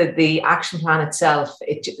 because the action plan itself,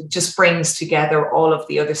 it just brings together all of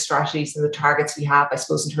the other strategies and the targets we have, I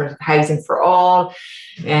suppose, in terms of housing for all,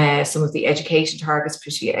 some of the education targets,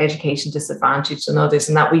 particularly education disadvantaged and others,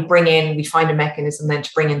 and that we find a mechanism then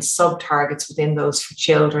to bring in sub-targets within those for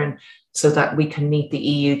children so that we can meet the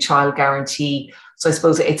EU Child Guarantee. So I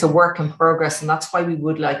suppose it's a work in progress, and that's why we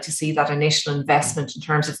would like to see that initial investment in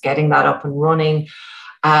terms of getting that up and running,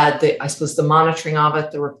 I suppose the monitoring of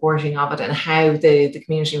it, the reporting of it, and how the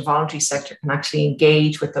community and voluntary sector can actually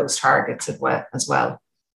engage with those targets as well.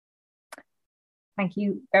 Thank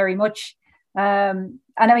you very much. And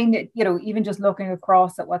I mean, even just looking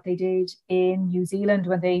across at what they did in New Zealand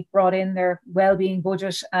when they brought in their wellbeing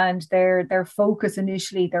budget, and their focus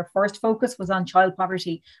initially, their first focus was on child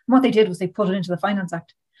poverty. And what they did was they put it into the Finance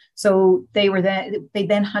Act. So they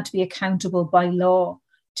then had to be accountable by law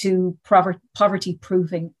to poverty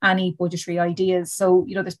proofing any budgetary ideas. So,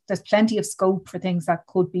 there's plenty of scope for things that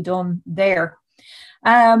could be done there.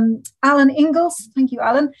 Alan Ingalls, thank you,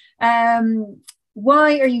 Alan.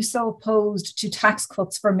 Why are you so opposed to tax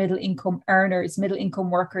cuts for middle income earners? Middle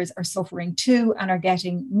income workers are suffering too and are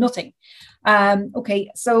getting nothing.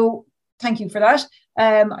 Okay, so thank you for that.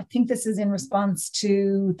 I think this is in response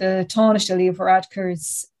to the Taoiseach Leo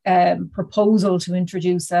Varadkar's proposal to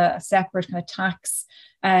introduce a separate kind of tax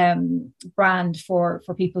brand for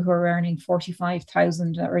people who are earning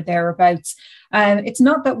 45,000 or thereabouts. It's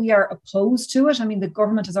not that we are opposed to it. I mean, the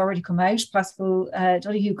government has already come out. Paschal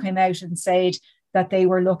Donohoe came out and said that they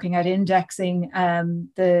were looking at indexing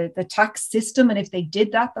the tax system. And if they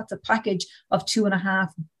did that, that's a package of €2.5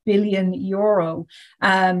 billion.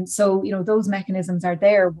 So, those mechanisms are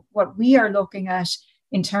there. What we are looking at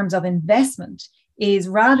in terms of investment is,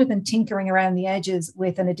 rather than tinkering around the edges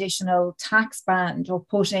with an additional tax band or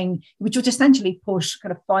which would essentially push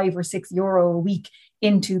kind of €5 or €6 a week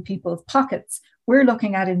into people's pockets, we're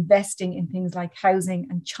looking at investing in things like housing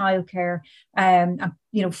and childcare, and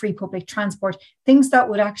free public transport, things that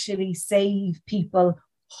would actually save people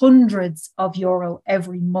hundreds of euro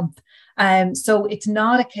every month. So it's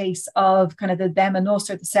not a case of kind of the them and us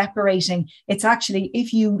or the separating. It's actually,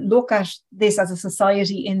 if you look at this as a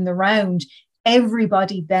society in the round,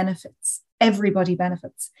 everybody benefits. Everybody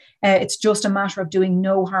benefits. It's just a matter of doing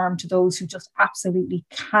no harm to those who just absolutely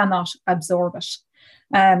cannot absorb it.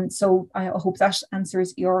 So I hope that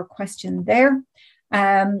answers your question there.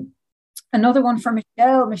 Another one for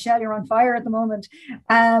Michelle. Michelle, you're on fire at the moment.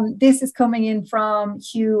 This is coming in from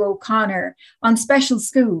Hugh O'Connor on special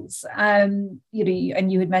schools. And you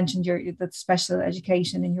had mentioned the special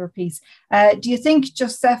education in your piece. Do you think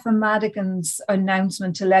Josepha Madigan's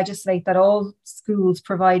announcement to legislate that all schools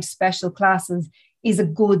provide special classes is a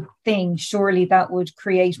good thing? Surely that would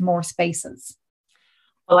create more spaces.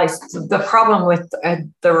 Well, the problem with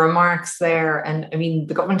the remarks there, and I mean,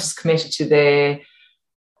 the government is committed to the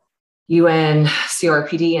UN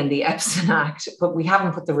CRPD and the EPSIN Act, but we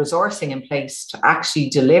haven't put the resourcing in place to actually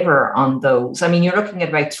deliver on those. I mean, you're looking at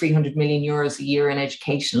about €300 million a year in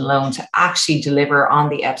education alone to actually deliver on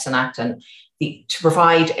the EPSIN Act and to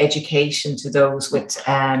provide education to those with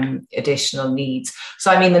additional needs.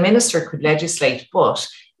 So, I mean, the minister could legislate, but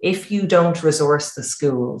if you don't resource the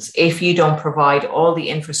schools, if you don't provide all the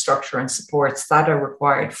infrastructure and supports that are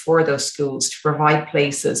required for those schools to provide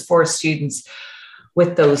places for students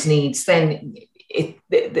with those needs, then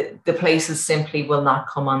the places simply will not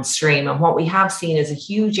come on stream. And what we have seen is a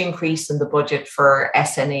huge increase in the budget for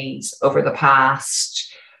SNAs over the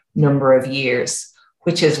past number of years,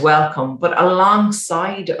 which is welcome. But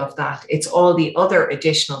alongside of that, it's all the other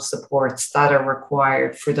additional supports that are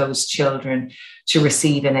required for those children to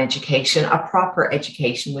receive an education, a proper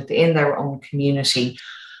education within their own community.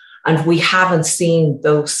 And we haven't seen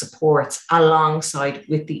those supports alongside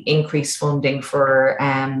with the increased funding for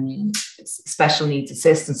special needs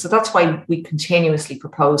assistance. So that's why we continuously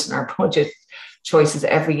propose in our budget choices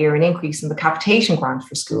every year an increase in the capitation grant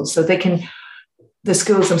for schools, so the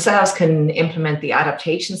schools themselves can implement the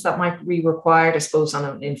adaptations that might be required, I suppose, on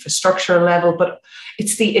an infrastructural level. But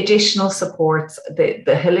it's the additional supports, the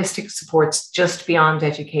holistic supports just beyond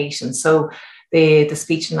education. So the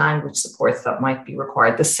speech and language supports that might be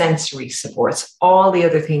required, the sensory supports, all the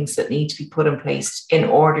other things that need to be put in place in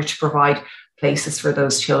order to provide places for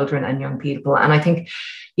those children and young people. And I think,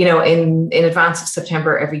 in advance of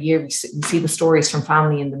September every year, we see the stories from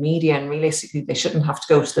family in the media, and realistically, they shouldn't have to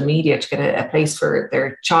go to the media to get a place for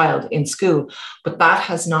their child in school. But that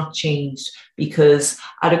has not changed, because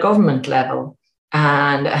at a government level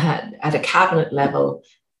and at a cabinet level,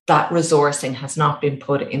 that resourcing has not been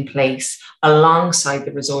put in place alongside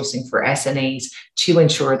the resourcing for SNAs to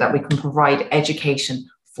ensure that we can provide education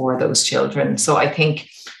for those children. So I think,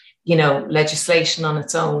 legislation on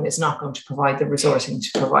its own is not going to provide the resourcing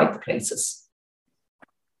to provide the places.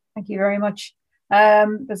 Thank you very much.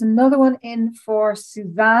 There's another one in for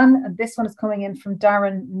Suzanne, and this one is coming in from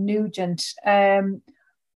Darren Nugent.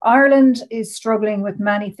 Ireland is struggling with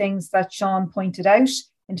many things that Sean pointed out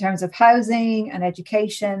in terms of housing and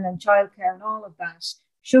education and childcare and all of that.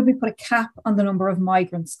 Should we put a cap on the number of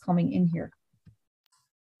migrants coming in here?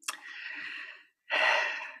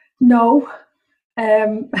 No.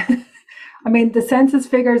 I mean, the census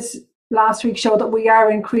figures last week show that we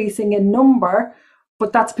are increasing in number,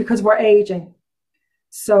 but that's because we're aging.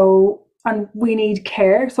 So, and we need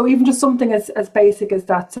care. So even just something as basic as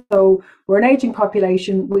that. So we're an aging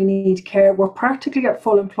population, we need care. We're practically at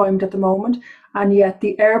full employment at the moment, and yet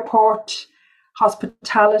the airport,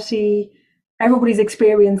 hospitality, everybody's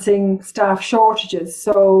experiencing staff shortages.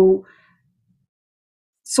 So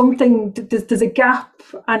there's a gap,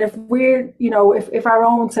 and if we're, if our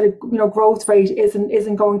own sort of, growth rate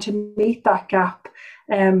isn't going to meet that gap,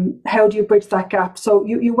 how do you bridge that gap? So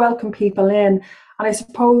you welcome people in, and I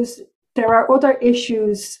suppose there are other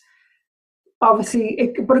issues,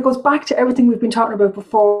 obviously, but it goes back to everything we've been talking about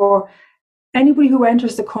before. Anybody who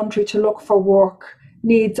enters the country to look for work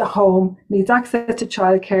needs a home, needs access to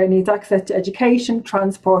childcare, needs access to education,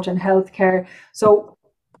 transport and healthcare. So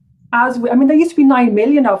there used to be 9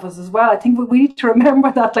 million of us as well. I think we need to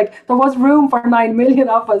remember that, like, there was room for 9 million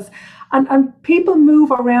of us. And people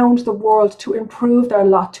move around the world to improve their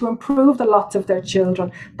lot, to improve the lots of their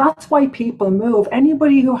children. That's why people move.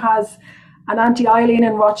 Anybody who has an Auntie Eileen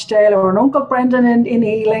in Rochdale or an Uncle Brendan in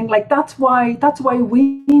Ealing, like, that's why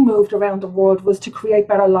we moved around the world, was to create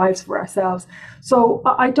better lives for ourselves. So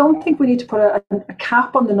I don't think we need to put a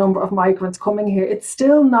cap on the number of migrants coming here. It's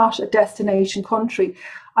still not a destination country.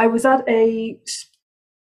 I was at a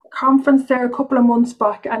conference there a couple of months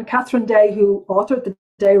back, and Catherine Day, who authored the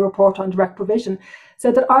Day report on direct provision,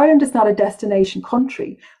 said that Ireland is not a destination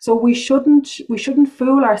country. So we shouldn't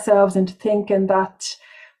fool ourselves into thinking that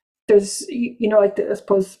there's, I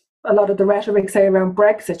suppose a lot of the rhetoric, say, around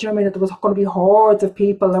Brexit, that there was going to be hordes of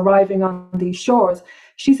people arriving on these shores.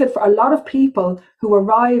 She said for a lot of people who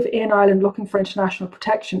arrive in Ireland looking for international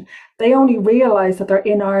protection, they only realise that they're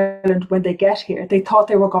in Ireland when they get here. They thought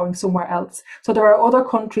they were going somewhere else. So there are other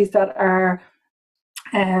countries that are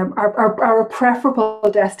a preferable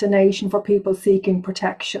destination for people seeking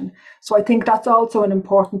protection. So I think that's also an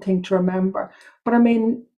important thing to remember. But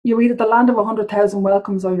you're either the land of 100,000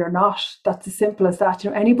 welcomes or you're not. That's as simple as that.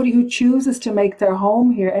 Anybody who chooses to make their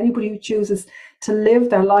home here, anybody who chooses to live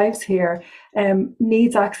their lives here,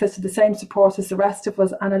 needs access to the same support as the rest of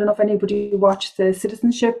us. And I don't know if anybody watched the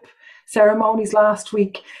citizenship ceremonies last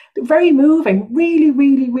week. Very moving, really,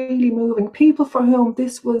 really, really moving. People for whom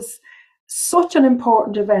this was such an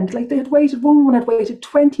important event. Like, one woman had waited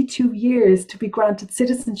 22 years to be granted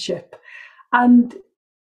citizenship. And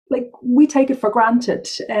like, we take it for granted.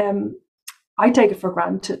 I take it for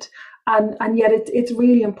granted. And yet it's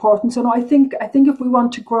really important. So no, I think if we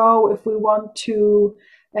want to grow, if we want to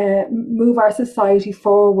move our society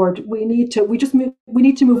forward, we need to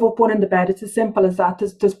move up one in the bed. It's as simple as that.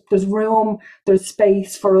 There's room, there's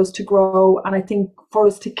space for us to grow, and I think for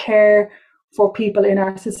us to care for people in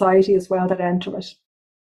our society as well that enter it.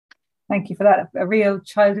 Thank you for that. A real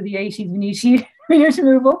child of the 80s. We need to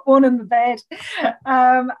move up one in the bed.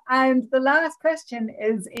 And the last question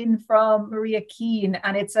is in from Maria Keane,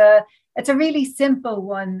 and it's a really simple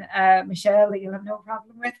one, Michelle, that you'll have no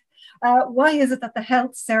problem with. Why is it that the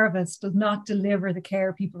health service does not deliver the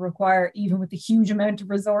care people require, even with the huge amount of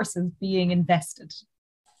resources being invested?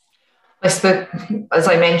 I suppose, as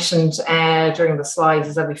I mentioned during the slides,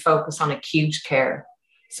 is that we focus on acute care.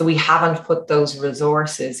 So we haven't put those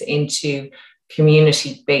resources into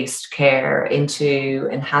community-based care, into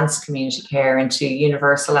enhanced community care, into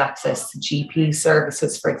universal access to GP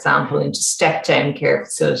services, for example, into step-down care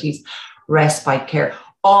facilities, respite care,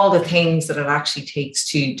 all the things that it actually takes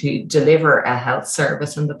to deliver a health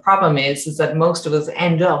service. And the problem is that most of us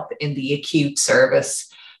end up in the acute service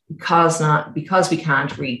because we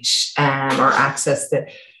can't reach or access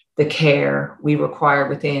the care we require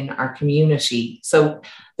within our community. So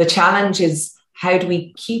the challenge is, how do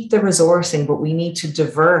we keep the resourcing, but we need to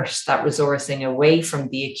divert that resourcing away from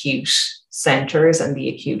the acute centres and the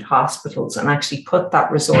acute hospitals and actually put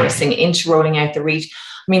that resourcing into rolling out the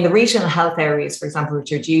the regional health areas, for example,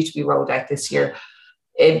 which are due to be rolled out this year.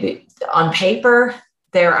 On paper,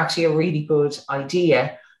 they're actually a really good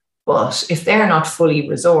idea, but if they're not fully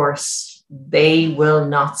resourced, they will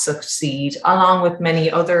not succeed, along with many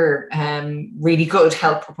other really good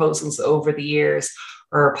health proposals over the years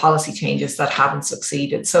or policy changes that haven't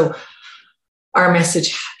succeeded. So our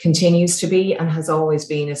message continues to be, and has always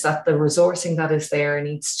been, is that the resourcing that is there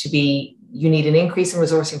needs to be, you need an increase in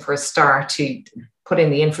resourcing for a start to put in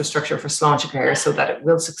the infrastructure for sláinte care so that it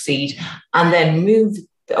will succeed, and then move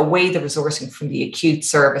away the resourcing from the acute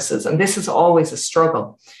services. And this is always a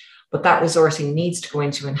struggle. But that resourcing needs to go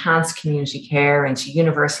into enhanced community care, into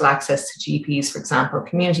universal access to GPs, for example,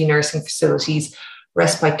 community nursing facilities,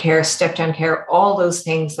 respite care, step-down care, all those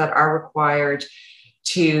things that are required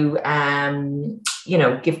to,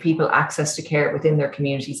 give people access to care within their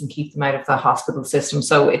communities and keep them out of the hospital system.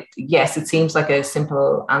 So it seems like a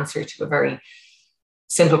simple answer to a very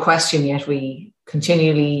simple question, yet we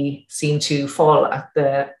continually seem to fall at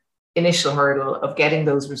the initial hurdle of getting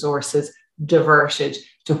those resources diverted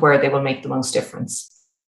to where they will make the most difference.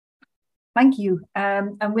 Thank you.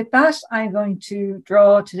 And with that, I'm going to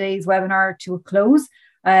draw today's webinar to a close.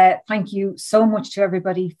 Thank you so much to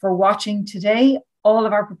everybody for watching today. All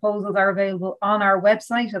of our proposals are available on our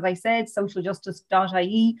website, as I said,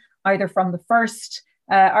 socialjustice.ie, either from the first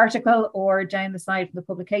article or down the side of the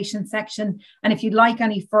publication section. And if you'd like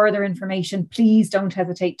any further information, please don't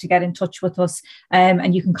hesitate to get in touch with us.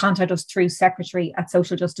 And you can contact us through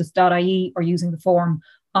secretary@socialjustice.ie or using the form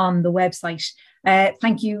on the website.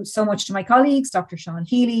 Thank you so much to my colleagues, Dr. Sean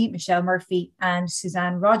Healy, Michelle Murphy, and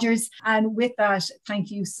Suzanne Rogers. And with that, thank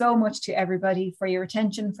you so much to everybody for your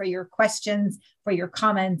attention, for your questions, for your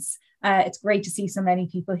comments. It's great to see so many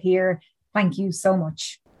people here. Thank you so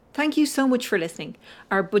much. Thank you so much for listening.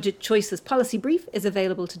 Our Budget Choices Policy Brief is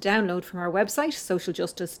available to download from our website,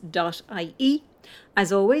 socialjustice.ie.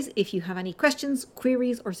 As always, if you have any questions,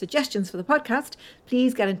 queries or suggestions for the podcast,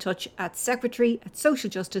 please get in touch at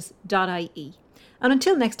secretary@socialjustice.ie. And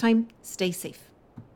until next time, stay safe.